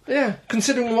trouble. Yeah,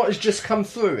 considering what has just come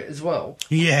through it as well.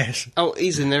 Yes. he? Oh,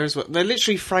 he's in there as well. They're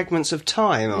literally fragments of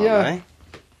time, aren't Yeah. they?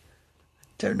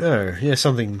 Don't know. Yeah,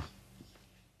 something.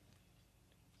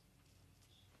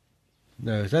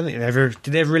 No, I don't think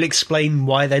did they ever really explain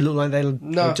why they look like they do?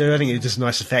 I think it was just a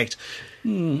nice effect. They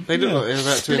look like they're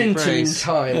about to Splinter in embrace.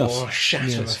 time or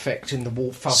shatter effect in the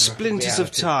wall fabric. Splinters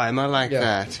of time, I like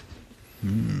that.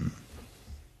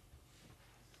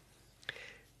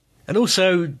 And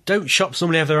also, don't shops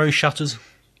normally have their own shutters?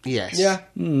 Yes. Yeah.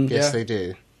 Yes, they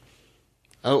do.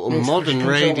 Oh, a modern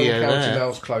radio there.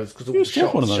 Now closed because all Used the to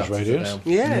have one of shops those shutters are radios. down.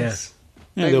 Yes.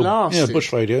 Yeah, They lasted.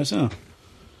 bush radios, yeah.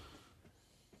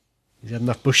 He's had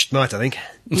enough bush tonight, I think.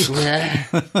 Yeah.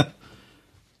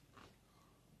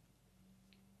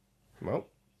 Well,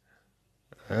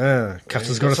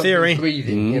 Cutter's got a theory.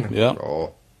 Breathing, you know. yeah.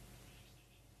 Oh.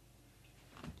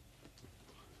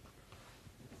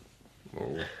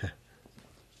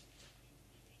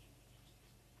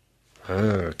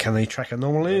 Can they track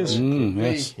anomalies?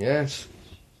 Yes. Yes.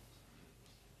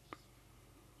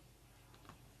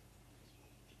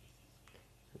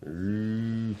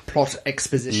 Plot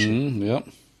exposition. Yep.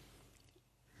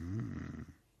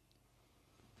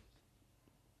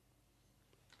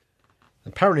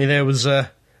 Apparently there was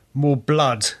more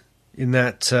blood in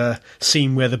that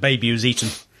scene where the baby was eaten.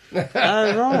 Oh,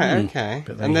 right, okay.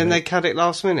 And then they cut it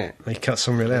last minute. They cut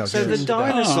some real out. So the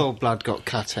dinosaur blood got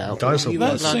cut out. Dinosaur Human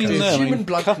blood. That scene did. there, Human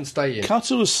blood can stay in.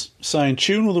 Cutter was saying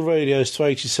tune all the radios to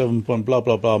 87 point blah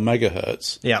blah blah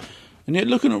megahertz. Yeah. And yet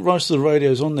looking at most of the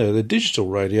radios on there, they're digital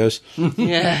radios.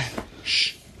 Yeah.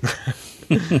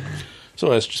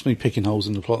 Sorry, it's just me picking holes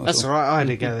in the plot. That's all right, I'd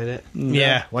have go with it.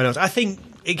 Yeah, why not? I think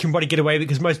it can probably get away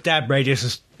because most DAB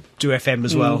radios do FM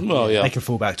as well. well, yeah. They can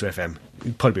fall back to FM.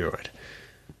 You'd probably be alright.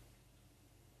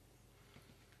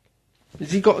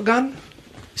 Has he got a gun?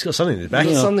 He's got something in his back.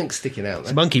 There's something sticking out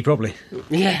It's a there. monkey, probably.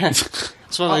 Yeah.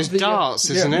 It's one of those The, darts,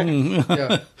 isn't it?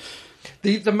 Yeah.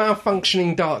 The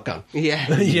malfunctioning dart gun.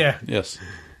 Yeah. Yeah. Yes.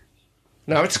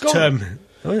 No, it's gone.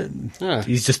 Yeah.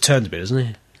 He's just turned a bit, isn't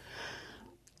he?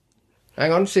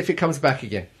 Hang on, see if it comes back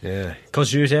again. Yeah.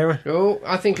 Continuity error? Oh,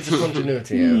 I think it's a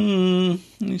continuity error.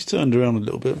 He's turned around a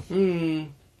little bit.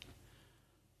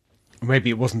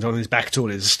 Maybe it wasn't on his back at all.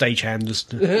 It was a stagehand.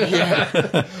 Just, Oh, like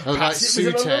It was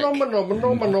an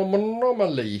Sutek.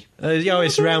 anomaly. yeah,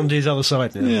 it's round his other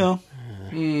side now.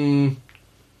 Yeah.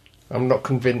 I'm not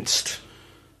convinced.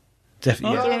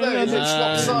 Definitely. Oh, there it is. It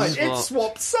swapped sides. swap. It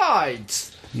swapped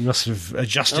sides. You must have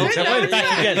adjusted it. no, Wait,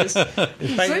 back again. It's back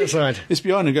to the side. It's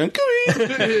behind him going,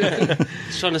 "Gooey!"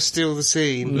 He's trying to steal the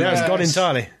scene. Now it's gone Yes.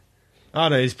 entirely. Oh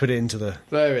no, he's put it into the...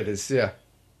 There it is, yeah.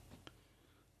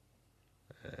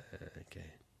 Okay.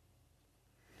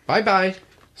 Bye-bye.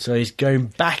 So he's going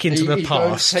back into the He's going to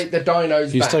past. take the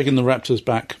dinos He's back. taking the raptors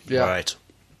back. Yeah. Right.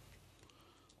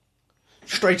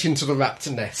 Straight into the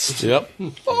raptor nest. Yep.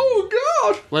 Oh,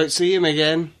 God! Won't see him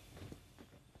again.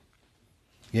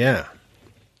 Yeah.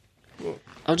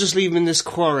 I'll just leave him in this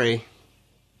quarry.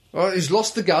 Well, he's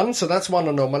lost the gun, so that's one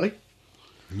anomaly.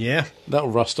 Yeah.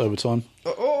 That'll rust over time.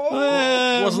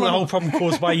 Wasn't the whole problem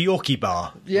caused by Yorkie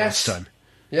Bar Yes. last time?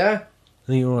 Yeah, I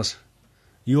think it was.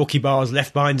 Yorkie Bar was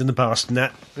left behind in the past, and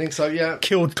that I think so, yeah.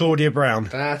 killed Claudia Brown.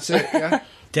 That's it, yeah.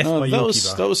 Death by that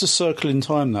Yorkie Bar. was a circle in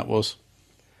time. That was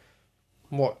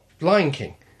What? Lion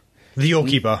King? The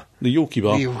Yorkie Bar. the Yorkie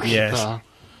bar. Yes.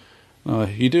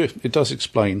 You do. It does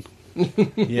explain.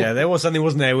 Yeah, there was something,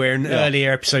 wasn't there, where in an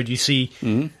earlier episode you see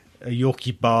a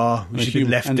Yorkie Bar which had been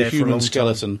left and there a for a long human time.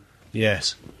 skeleton.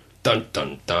 Yes. Dun,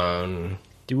 dun, dun.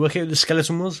 Did you work out who the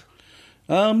skeleton was?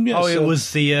 Yes, Oh, it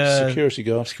was the security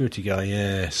guard. security guy,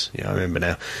 yes. Yeah, I remember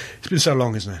now. It's been so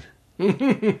long, isn't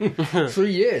it?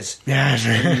 3 years.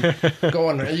 Yeah. Go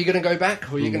on, are you going to go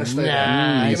back or are you going to stay there?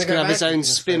 Nah, You he's gonna going to have back? his You own gonna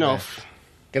stay spin-off. there?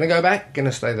 Gonna go back?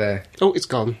 Gonna stay there. Oh, it's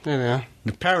gone. There we are.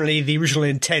 Apparently, the original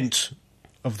intent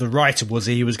of the writer was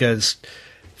he was going to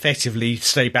effectively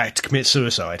stay back to commit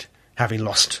suicide, having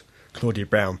lost Claudia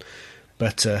Brown.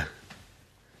 But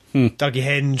Dougie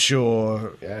Henshaw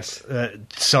Yes.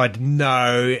 decided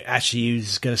no, actually he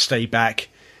was going to stay back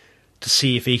to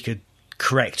see if he could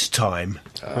correct time.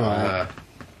 So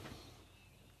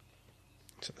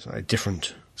it's like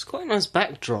different. It's quite a nice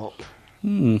backdrop.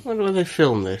 I wonder where they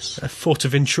filmed this.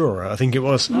 Fortaventura, I think it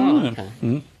was. Oh,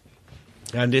 okay.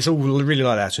 And it's all really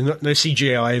like that, so no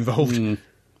CGI involved.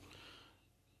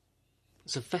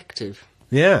 It's effective.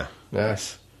 Yeah.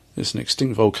 Yes. It's an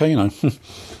extinct volcano.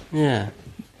 Yeah.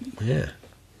 Yeah.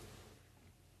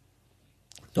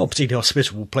 Not a particularly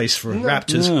hospitable place for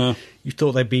raptors. No. You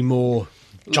thought they'd be more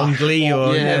jungly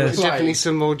or... Yeah, yeah. there's definitely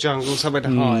some more jungle, somewhere to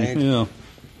hide. Yeah.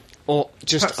 Or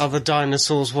just Perhaps- other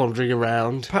dinosaurs wandering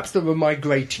around. Perhaps they were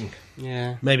migrating.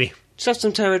 Yeah. Maybe. Just have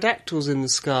some pterodactyls in the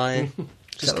sky.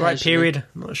 Is that the right period?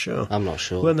 I'm not sure. I'm not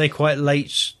sure. Weren't they quite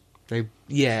late?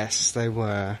 Yes, they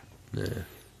were.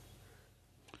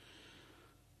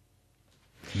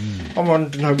 I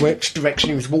wanted to know which direction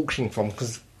he was walking from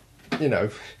because, you know,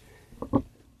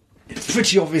 it's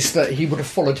pretty obvious that he would have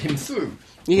followed him through.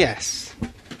 Yes.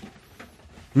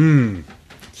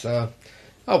 So,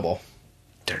 oh well.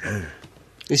 Don't know.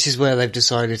 This is where they've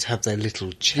decided to have their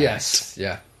little chat. Yes,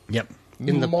 yeah. Yep.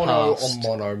 In the mono past.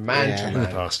 on mono, man Yeah. to In the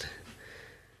man. past.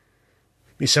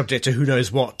 Be subject to who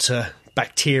knows what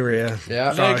bacteria,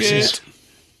 Yeah. viruses.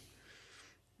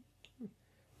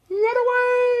 Run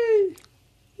away!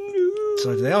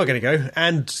 So they are going to go.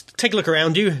 And take a look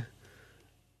around you.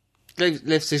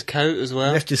 Left his coat as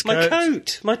well. Left his My coat.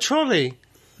 coat! My trolley!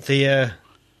 The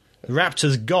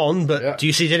raptor's gone, but Yeah. do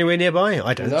you see it anywhere nearby?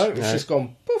 I don't. No, it's just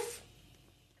gone poof.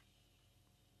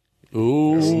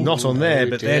 Ooh. Not on there,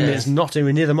 but then dear. it's not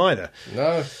anywhere near them either.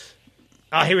 No.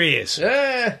 Ah, here he is.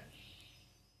 Yeah.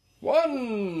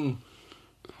 One.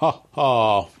 Ha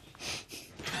ha.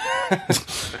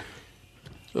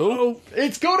 Oh.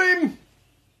 It's got him.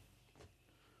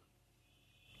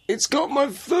 It's got my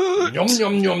foot! Yum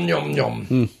yum yum yum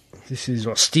yum. This is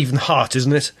what Stephen Hart,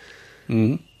 isn't it?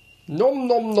 Nom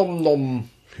nom nom nom.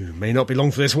 Who may not be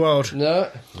long for this world. No.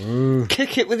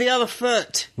 Kick it with the other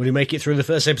foot! Will he make it through the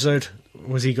first episode?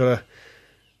 Was he got a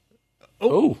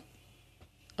Oh.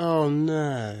 Oh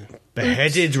no.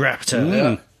 beheaded raptor?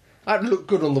 Yeah. That looked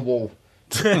good on the wall.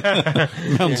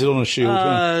 Mounted on a shield.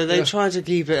 yeah. Oh, they tried to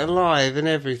keep it alive and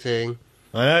everything.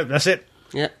 I know, that's it.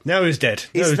 Yeah. Now he's dead.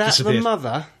 Now Is he's that disappeared. the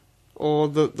mother? Or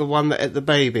the one that ate the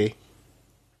baby?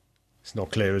 It's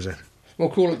not clear, is it? We'll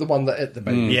call it the one that ate the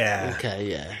baby. Yeah. Okay,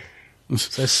 yeah.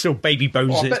 So there's still baby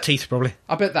bones Oh, I in its bet- teeth, probably.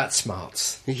 I bet that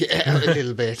smarts. Yeah, a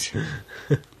little bit.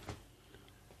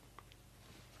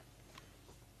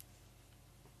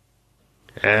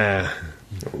 Ah.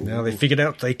 Now they figured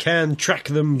out they can track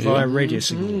them via radio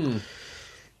signal.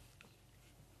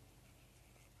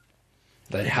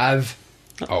 They have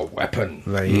a weapon.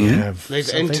 They have. They've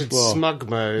something. entered smug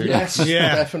mode. Yes,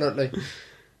 Yeah. definitely.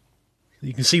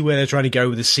 You can see where they're trying to go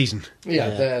with this season. Yeah,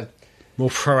 Yeah. they're More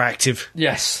proactive.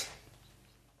 yes.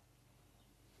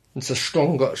 It's a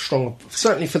stronger.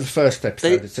 Certainly for the first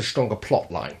episode, it's a stronger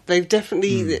plot line. They've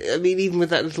definitely, I mean, even with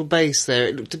that little base there,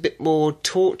 it looked a bit more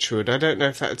tortured. I don't know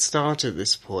if that had started at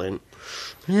this point.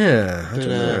 Yeah, I don't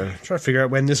know. Try to figure out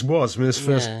when this was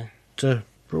first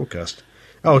broadcast.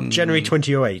 Oh, January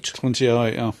 2008.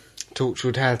 2008, yeah.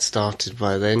 Torchwood had started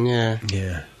by then, yeah.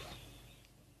 Yeah.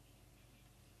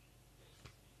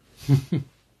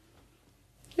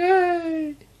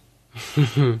 Yay!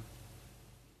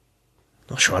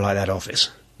 Not sure I like that office.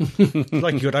 It's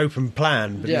like you got open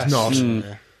plan, but Yes. it's not.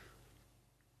 Yeah.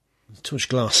 Too much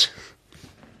glass.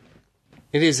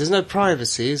 It is. There's no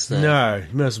privacy, is there? No,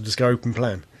 you might as well just go open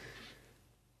plan.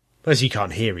 Suppose you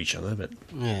can't hear each other, but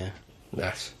Yeah.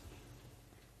 Yes.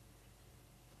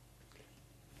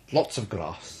 Lots of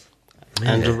glass.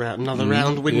 And another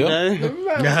round window.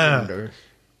 Yeah.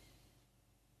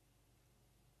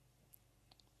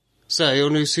 So, your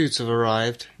new suits have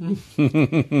arrived.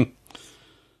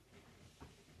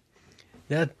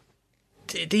 yeah.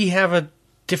 Did he have a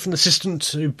different assistant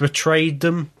who betrayed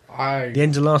them I at the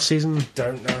end of last season?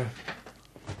 don't know.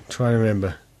 Try to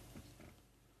remember.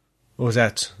 What was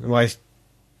that? Am I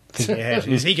thinking ahead?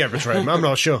 Is he going to betray him? I'm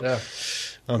not sure. Yeah.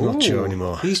 I'm not sure Ooh,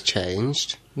 anymore. He's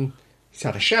changed. He's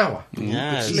had a shower.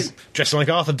 Yes. Sleep. Dressed like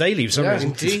Arthur Daly for some Yeah, reason.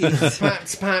 Indeed.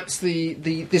 Perhaps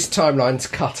this timeline's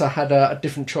cutter had a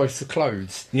different choice of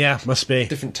clothes, Yeah, must be.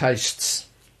 different tastes.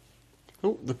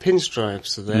 Oh, the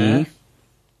pinstripes are there.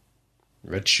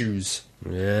 Red shoes.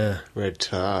 Yeah. Red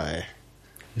tie.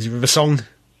 Is it with a song?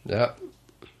 Yeah.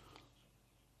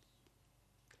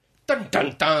 Dun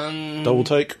dun dun. Double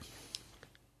take.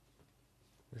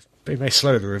 Very, very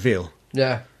slow, the reveal.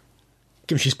 Yeah.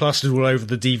 Given she's plastered all over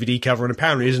the DVD cover and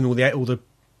apparently isn't all the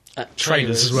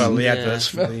trailers as well, the yeah. adverts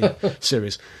for the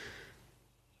series.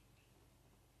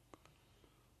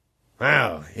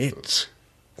 Wow, it's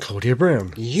Claudia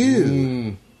Brown.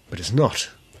 You. But it's not.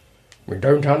 We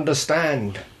don't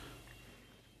understand.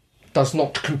 Does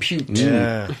not compute.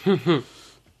 Yeah.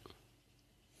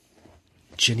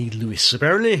 Jenny Lewis,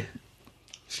 apparently.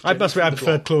 I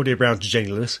prefer Claudia Brown to Jenny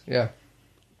Lewis. Yeah.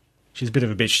 She's a bit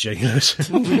of a bitch, Jenny Lewis.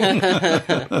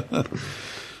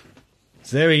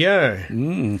 So there we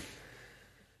go.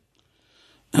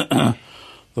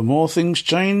 The more things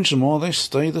change, the more they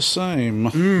stay the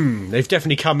same. They've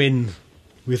definitely come in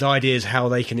with ideas how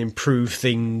they can improve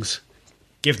things,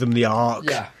 give them the arc,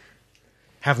 Yeah.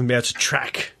 have them be able to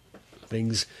track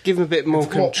things. Give him a bit more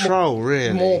control,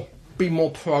 really. Be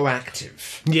more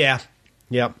proactive. Yeah,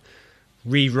 yep.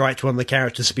 Rewrite one of the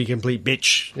characters to be a complete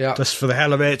bitch, Yeah. just for the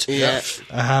hell of it. Yeah.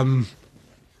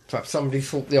 Perhaps somebody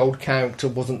thought the old character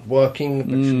wasn't working,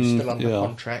 but she was still under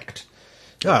contract.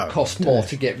 Oh, Cost more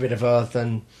to get rid of her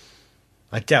than...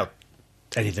 I doubt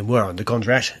any of them were under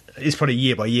contract. It's probably a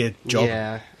year-by-year job.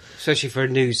 Yeah. Especially for a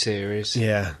new series.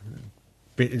 Yeah.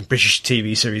 British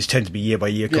TV series tend to be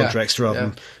year-by-year contracts rather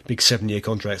than big 7-year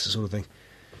contracts, that sort of thing.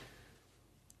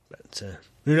 But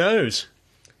who knows?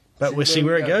 But we'll see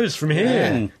where it goes from here.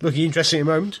 Yeah. Looking interesting at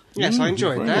the moment. Yes, I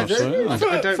enjoyed very that. much so, yeah.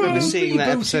 I don't remember seeing that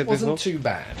episode It wasn't before. too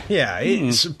bad. Yeah,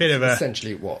 it's a bit of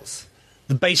Essentially it was.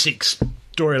 the basic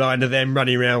storyline of them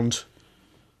running around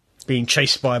being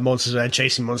chased by monsters and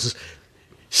chasing monsters.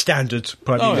 Standard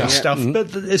Primeval stuff, but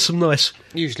there's some nice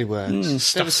Usually works. There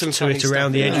stuff was some to funny it stuff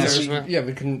around the in there edges. as well. Yeah,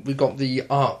 we got the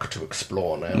arc to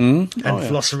explore now. and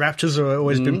Velociraptors have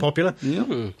always been popular.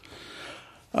 Yeah.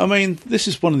 I mean, this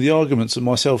is one of the arguments that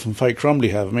myself and Fake Crumbly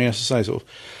have. I mean, as I say, sort of,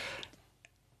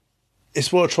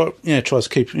 it's what I tries to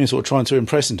keep, sort of trying to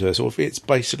impress into her. Sort of, it's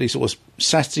basically sort of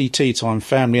Saturday tea time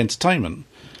family entertainment.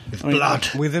 With blood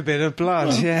With a bit of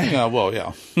blood, Yeah, well,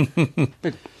 yeah. and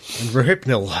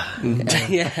Rohypnol.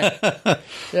 yeah.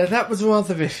 Yeah, that was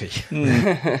rather iffy.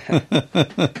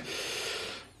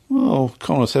 Well,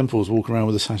 Connor Temple's walking around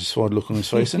with a satisfied look on his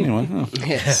face anyway. Yeah.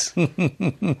 Yes.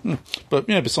 But,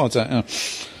 besides that,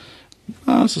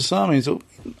 that's I mean,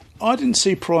 I didn't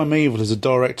see Primeval as a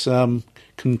direct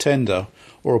contender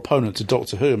or opponent to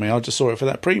Doctor Who. I mean, I just saw it for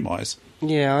that premise.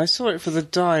 Yeah, I saw it for the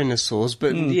dinosaurs,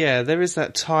 but yeah, there is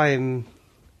that time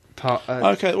part.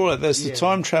 Okay, all right, there's the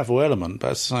time travel element,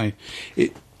 but as I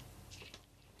say,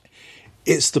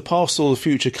 it's the past or the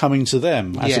future coming to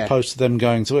them as opposed to them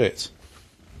going to it.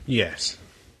 Yes.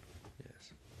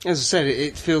 As I said,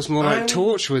 it feels more like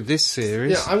Torchwood, this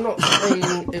series. Yeah, I'm not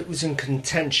saying it was in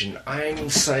contention. I'm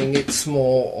saying it's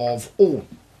more of,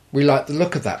 we like the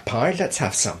look of that pie, let's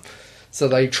have some. So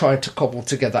they tried to cobble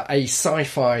together a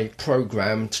sci-fi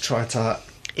program to try to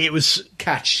It was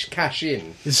cash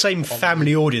in. the same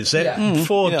family audience.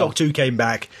 Before Doctor Who came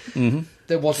back,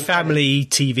 There wasn't family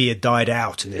TV had died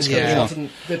out in this country.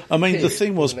 I mean, the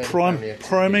thing was,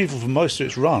 Primeval, for most of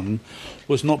its run,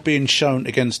 was not being shown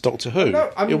against Doctor Who.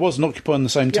 It wasn't occupying the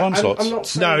same time slots. I'm not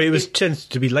saying No, it was tended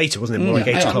to be later, wasn't it? More like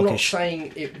 8 I'm not o'clock-ish.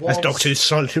 saying it was. As Doctor Who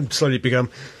slowly become.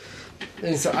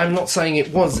 I'm not saying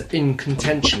it was in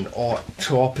contention or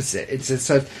to opposite. It's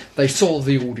said they saw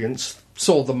the audience,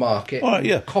 saw the market,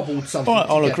 cobbled something.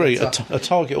 I'll agree. together. A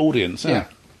target audience. Yeah.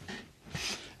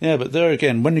 Yeah, but there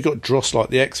again, when you've got dross like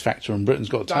the X Factor and Britain's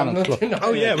Got Talent. We got more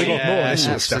of this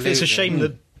sort of stuff. It's a shame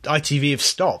that ITV have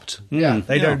stopped.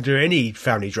 They don't do any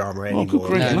family drama anymore. Good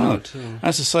grief, no.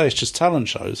 As I say, it's just talent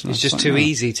shows. It's just too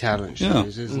easy talent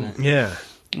shows, isn't it? Yeah.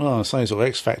 Well, I say sort of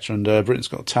X Factor and Britain's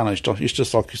Got Talent. It's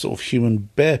just like a sort of human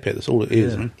bear pit. That's all it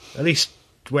is. Yeah. At least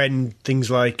when things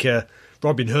like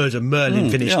Robin Hood and Merlin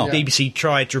finished, BBC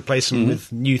tried to replace them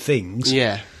with new things.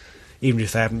 Yeah. Even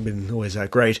if they haven't been always that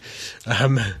great.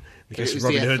 The case of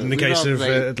Robin Hood and the case of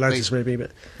Atlantis, maybe.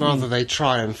 But rather they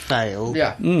try and fail.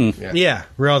 Yeah,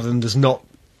 rather than just not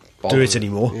do it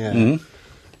anymore. Yeah.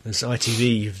 As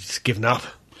ITV have given up.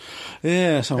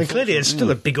 Yeah, and clearly it's still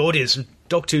a big audience.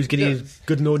 Doctor Who's getting as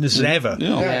good an audience as ever.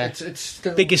 It's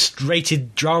still... biggest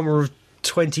rated drama of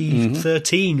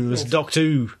 2013 was Doctor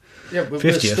Who. Yeah, but 50th.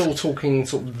 we're still talking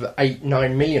sort of the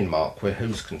 8-9 million mark where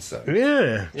Who's concerned.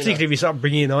 Yeah, particularly if you start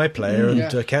bringing in iPlayer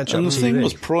and catch up. And the thing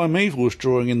was, Primeval was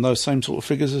drawing in those same sort of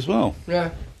figures as well. Yeah.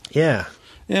 Yeah,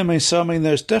 I mean,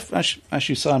 there's as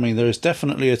you say, there is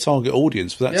definitely a target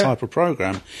audience for that type of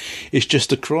program. It's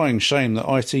just a crying shame that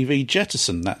ITV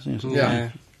jettisoned that. And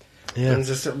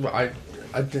just,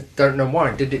 I don't know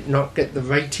why. Did it not get the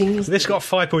ratings? This got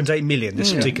 5.8 million.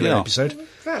 This particular episode.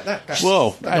 That's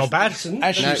not bad.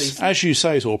 As you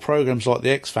say, sort of programs like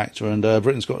the X Factor and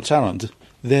Britain's Got Talent,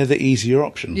 they're the easier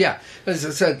option. Yeah, as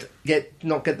I said,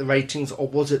 not get the ratings, or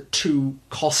was it too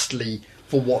costly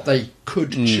for what they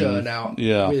could churn out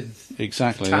with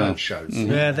talent shows?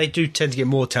 Yeah, they do tend to get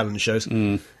more talent shows,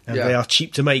 and they are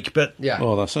cheap to make. But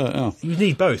well, that's it. Yeah. You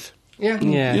need both. Yeah.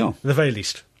 At the very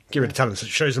least. Get rid of talent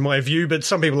shows in my view, but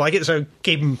some people like it, so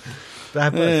keep them.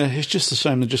 It's just a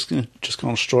shame they just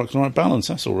can't strike the right balance.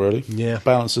 That's all, really. Yeah,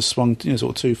 balance has swung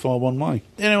sort of too far one way.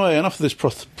 Anyway, enough of this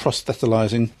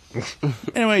prosthetilising.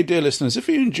 Anyway, dear listeners, if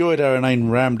you enjoyed our inane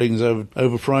ramblings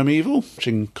over Primeval,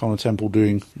 watching Connor Temple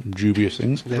doing dubious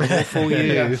things, they're all for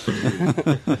you.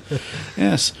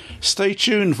 Yes, stay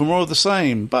tuned for more of the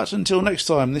same. But until next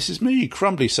time, this is me,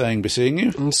 Crumbly, saying, "Be seeing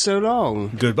you." And so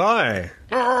long. Goodbye.